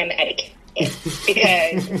DM etiquette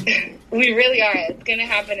because we really are. It's going to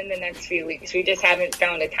happen in the next few weeks. We just haven't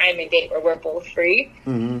found a time and date where we're both free.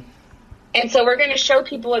 Mm-hmm. And so we're going to show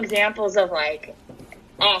people examples of like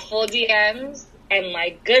awful DMs and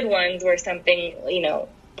like good ones where something,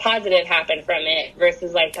 positive happened from it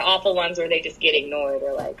versus like the awful ones where they just get ignored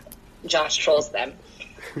or like Josh trolls them.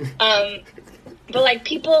 But like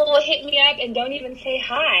people will hit me up and don't even say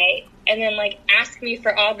hi and then like ask me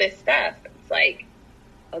for all this stuff. It's like,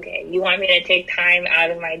 okay, you want me to take time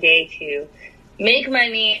out of my day to make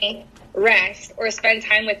money, rest, or spend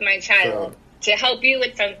time with my child to help you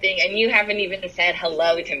with something, and you haven't even said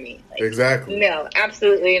hello to me. Like, exactly. No,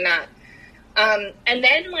 absolutely not. And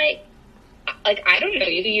then like I don't know,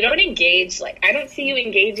 you don't engage. Like I don't see you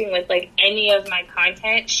engaging with like any of my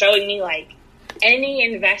content, showing me like any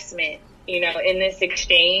investment, in this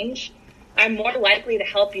exchange. I'm more likely to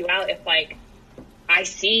help you out if like I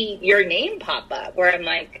see your name pop up, where I'm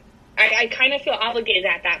like, I kind of feel obligated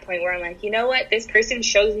at that point where I'm like, you know what, this person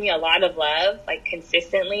shows me a lot of love, like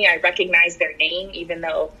consistently. I recognize their name, even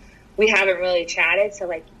though we haven't really chatted. So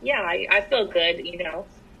like, yeah, I feel good,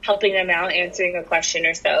 helping them out, answering a question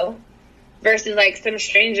or so, versus like some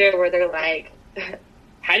stranger where they're like,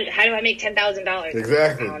 how do I make $10,000?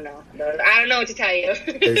 Exactly. I don't know what to tell you.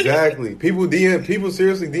 Exactly. People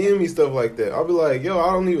seriously DM me stuff like that. I'll be like, yo,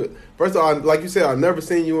 I don't even. First of all, like you said, I've never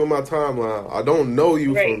seen you in my timeline. I don't know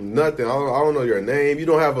you from nothing. I don't know your name. You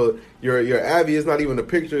don't have your Abby is not even a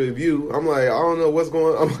picture of you. I'm like, I don't know what's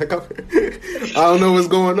going on. I'm like, I don't know what's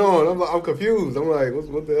going on. I'm confused. I'm like,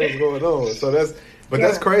 what the hell's going on? So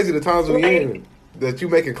that's crazy. The times we in that you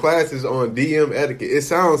making classes on DM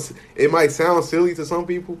etiquette. It might sound silly to some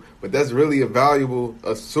people, but that's really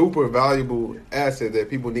a super valuable asset that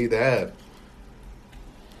people need to have.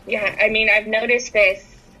 Yeah, I mean, I've noticed this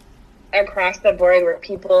across the board where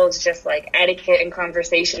people's just like etiquette and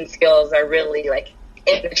conversation skills are really like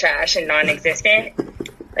in the trash and non-existent.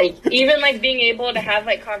 Like even like being able to have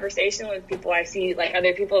like conversation with people, I see like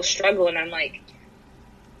other people struggle, and I'm like,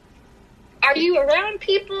 are you around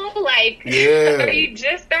people? Like, are you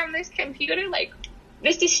just on this computer? Like,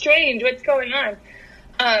 this is strange. What's going on?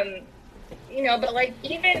 But like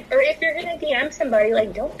or if you're gonna DM somebody,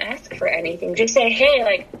 like don't ask for anything. Just say, hey,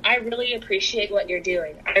 like I really appreciate what you're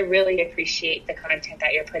doing. I really appreciate the content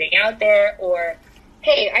that you're putting out there. Or,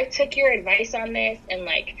 hey, I took your advice on this and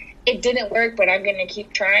like it didn't work, but I'm gonna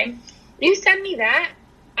keep trying. You send me that,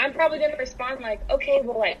 I'm probably gonna respond like, okay,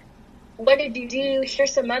 well, like, what did you do?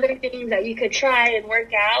 Here's some other things that you could try and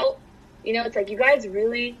work out. It's like you guys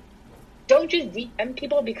really don't just DM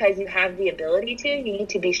people because you have the ability to. You need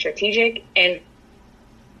to be strategic. And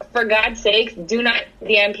for God's sakes, do not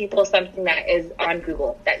DM people something that is on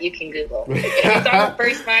Google, that you can Google. If it's on the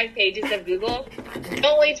first 5 pages of Google,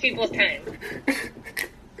 don't waste people's time.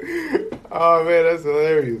 Oh man, that's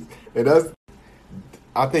hilarious. And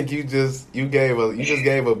I think you just gave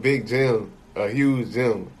a big gem. A huge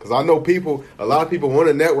gem, because I know a lot of people want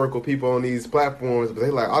to network with people on these platforms, but they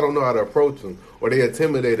like, I don't know how to approach them, or they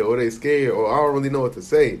intimidated, or they scared, or I don't really know what to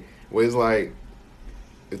say. Where it's like,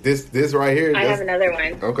 this right here. I have another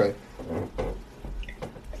one. Okay.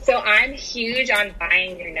 So I'm huge on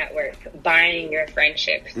buying your network, buying your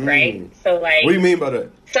friendships, right? So like, what do you mean by that?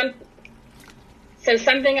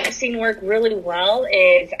 Something I've seen work really well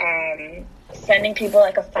is sending people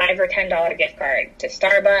like a $5 or $10 gift card to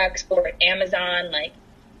Starbucks or Amazon. Like,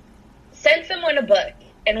 send someone a book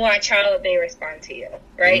and watch how they respond to you,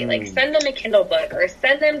 right? Like, send them a Kindle book, or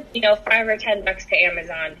send them, $5 or $10 to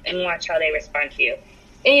Amazon and watch how they respond to you.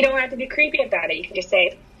 And you don't have to be creepy about it. You can just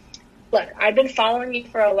say, look, I've been following you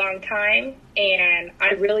for a long time, and I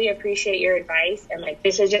really appreciate your advice. And like,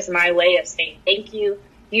 this is just my way of saying thank you.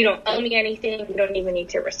 You don't owe me anything. You don't even need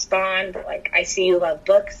to respond. But like, I see you love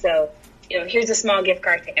books, so here's a small gift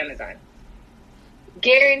card to Amazon.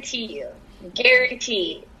 Guarantee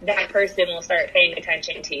that person will start paying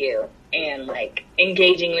attention to you and like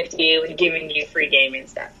engaging with you and giving you free game and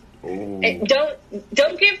stuff. And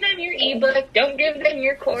don't give them your ebook. Don't give them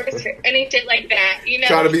your course or anything like that. You know,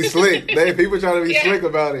 trying to be slick. People trying to be slick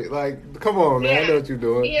about it. Like, come on, man. I know what you're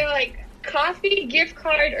doing. You know, like coffee, gift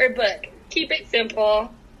card, or book. Keep it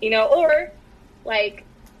simple. You know, or like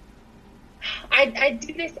I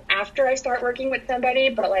do this after I start working with somebody,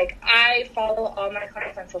 but like I follow all my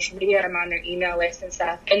clients on social media. I'm on their email list and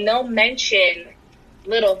stuff, and they'll mention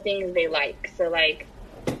little things they like. So like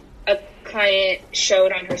a client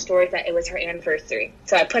showed on her stories that it was her anniversary.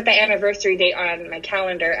 So I put the anniversary date on my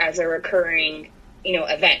calendar as a recurring, you know,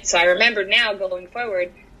 event. So I remember now going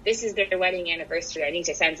forward, this is their wedding anniversary. I need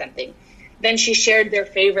to send something. Then she shared their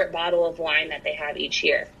favorite bottle of wine that they have each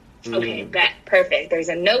year. Okay, bet. Perfect. There's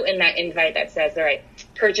a note in that invite that says, all right,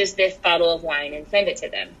 purchase this bottle of wine and send it to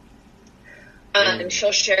them. And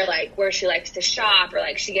she'll share like where she likes to shop, or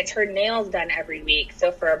like she gets her nails done every week.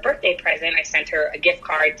 So for a birthday present, I sent her a gift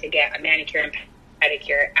card to get a manicure and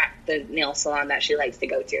pedicure at the nail salon that she likes to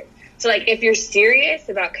go to. So like if you're serious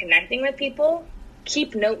about connecting with people,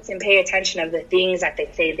 keep notes and pay attention of the things that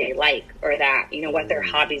they say they like, or that, you know, what their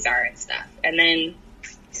hobbies are and stuff. And then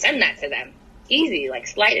send that to them. Easy, like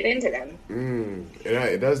slide it into them.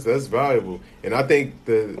 And that's valuable. And I think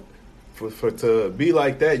for to be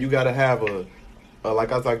like that, you got to have a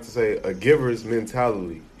like I like to say, a giver's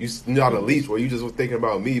mentality. You're not a leech where you just thinking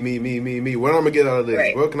about me. What I'm gonna get out of this?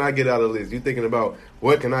 Right. What can I get out of this? You're thinking about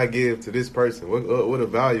what can I give to this person? What a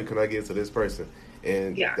value can I give to this person?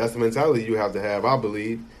 And that's the mentality you have to have, I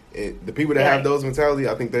believe. And the people that have those mentality,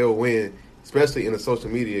 I think they'll win, especially in the social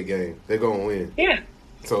media game. They're gonna win. Yeah.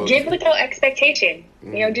 So give without expectation.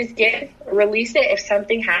 You know, just give, release it. If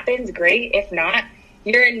something happens, great. If not,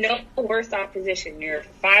 you're in no worse off position. You're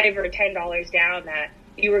 $5 or $10 down that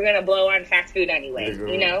you were gonna blow on fast food anyway.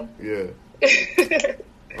 You know? Yeah.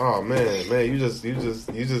 Oh man, you just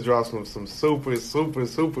dropped some super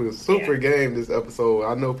game this episode.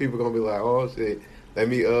 I know people gonna be like, oh shit. Let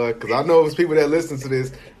me because I know it's people that listen to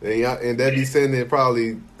this and that be sending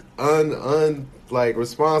probably like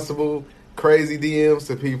responsible crazy DMs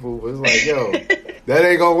to people. It's like, yo, that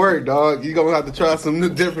ain't gonna work, dog. You gonna have to try some new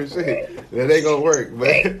different shit. That ain't gonna work.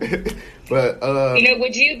 But you know,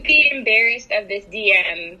 would you be embarrassed of this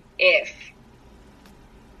DM if,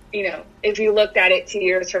 you know, if you looked at it 2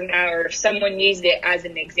 years from now, or if someone used it as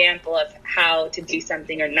an example of how to do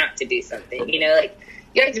something or not to do something? You know, like,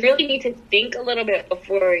 you guys really need to think a little bit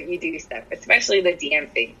before you do stuff, especially the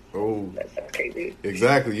DM thing. Oh, that's so crazy.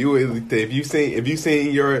 Exactly. If you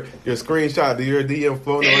seen your screenshot of your DM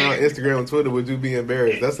floating around Instagram and Twitter, would you be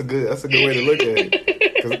embarrassed? That's a good way to look at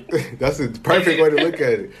it. That's a perfect way to look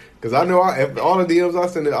at it. Because I know if all the DMs I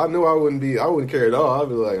send, I knew I wouldn't care at all. I'd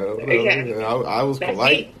be like, I was that's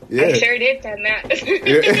polite. Me. Yeah, I sure did send that.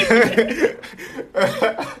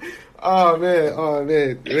 Oh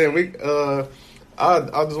man, we.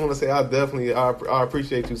 I just want to say I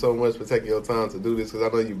appreciate you so much for taking your time to do this, because I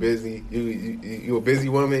know you're busy. You're a busy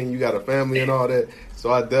woman. You got a family and all that.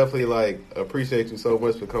 So I definitely appreciate you so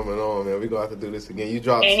much for coming on, man. We're gonna have to do this again. You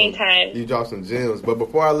dropped some gems. But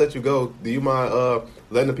before I let you go, do you mind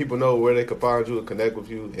letting the people know where they can find you and connect with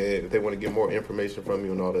you, and if they want to get more information from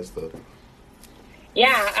you and all that stuff?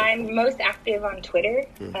 Yeah, I'm most active on Twitter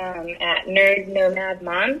at Nerd Nomad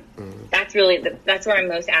Mom. That's that's where I'm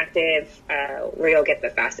most active, where you'll get the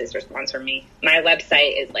fastest response from me. My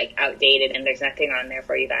website is outdated and there's nothing on there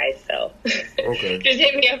for you guys, so okay. Just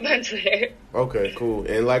hit me up on Twitter. Okay, cool.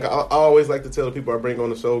 And I always like to tell the people I bring on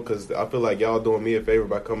the show, because I feel like y'all doing me a favor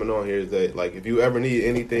by coming on here, is that if you ever need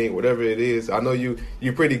anything, whatever it is, I know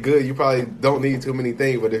you're pretty good. You probably don't need too many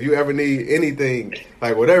things, but if you ever need anything,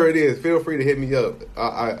 whatever it is, feel free to hit me up.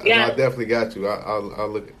 I definitely got you. I'll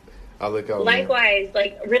look out. Likewise,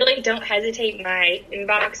 really don't hesitate. My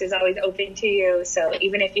inbox is always open to you. So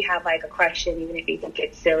even if you have a question, even if you think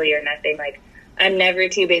it's silly or nothing, I'm never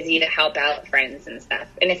too busy to help out friends and stuff.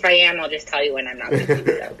 And if I am, I'll just tell you when I'm not busy.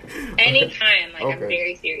 So anytime, okay. I'm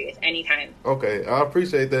very serious. Anytime. Okay, I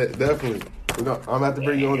appreciate that. Definitely. I'm gonna have to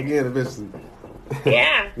bring you on again eventually.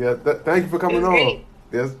 Yeah. Yeah. Thank you for coming on. Great.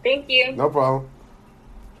 Yes. Thank you. No problem.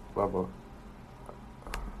 Bye.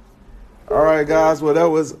 All right, guys. Well, that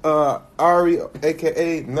was Ari,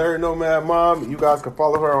 a.k.a. Nerd Nomad Mom. You guys can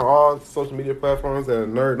follow her on all social media platforms at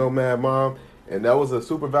Nerd Nomad Mom. And that was a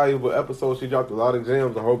super valuable episode. She dropped a lot of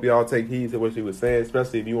gems. I hope y'all take heed to what she was saying,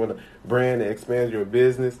 especially if you want to brand and expand your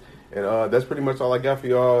business. And that's pretty much all I got for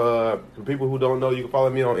y'all. For people who don't know, you can follow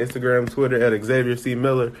me on Instagram, Twitter at Xavier C.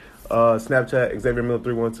 Miller. Snapchat, Xavier Miller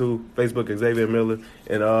 312, Facebook, Xavier Miller.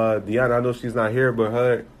 And Deanna, I know she's not here, but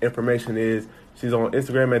her information is she's on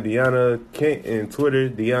Instagram at Deanna Kent and Twitter,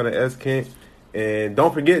 Deanna S. Kent. And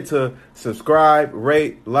don't forget to subscribe,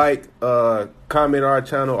 rate, like, comment our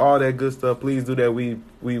channel, all that good stuff. Please do that. We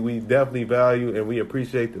definitely value and we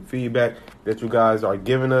appreciate the feedback that you guys are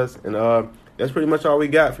giving us. And that's pretty much all we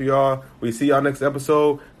got for y'all. We see y'all next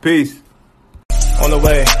episode. Peace. On the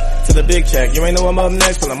way to the big check. You ain't know I'm up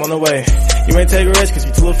next, but I'm on the way. You ain't take a risk cause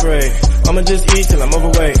you too afraid. I'ma just eat till I'm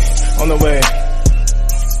overweight. On the way. A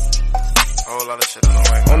whole lot of shit on the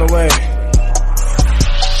way. On the way.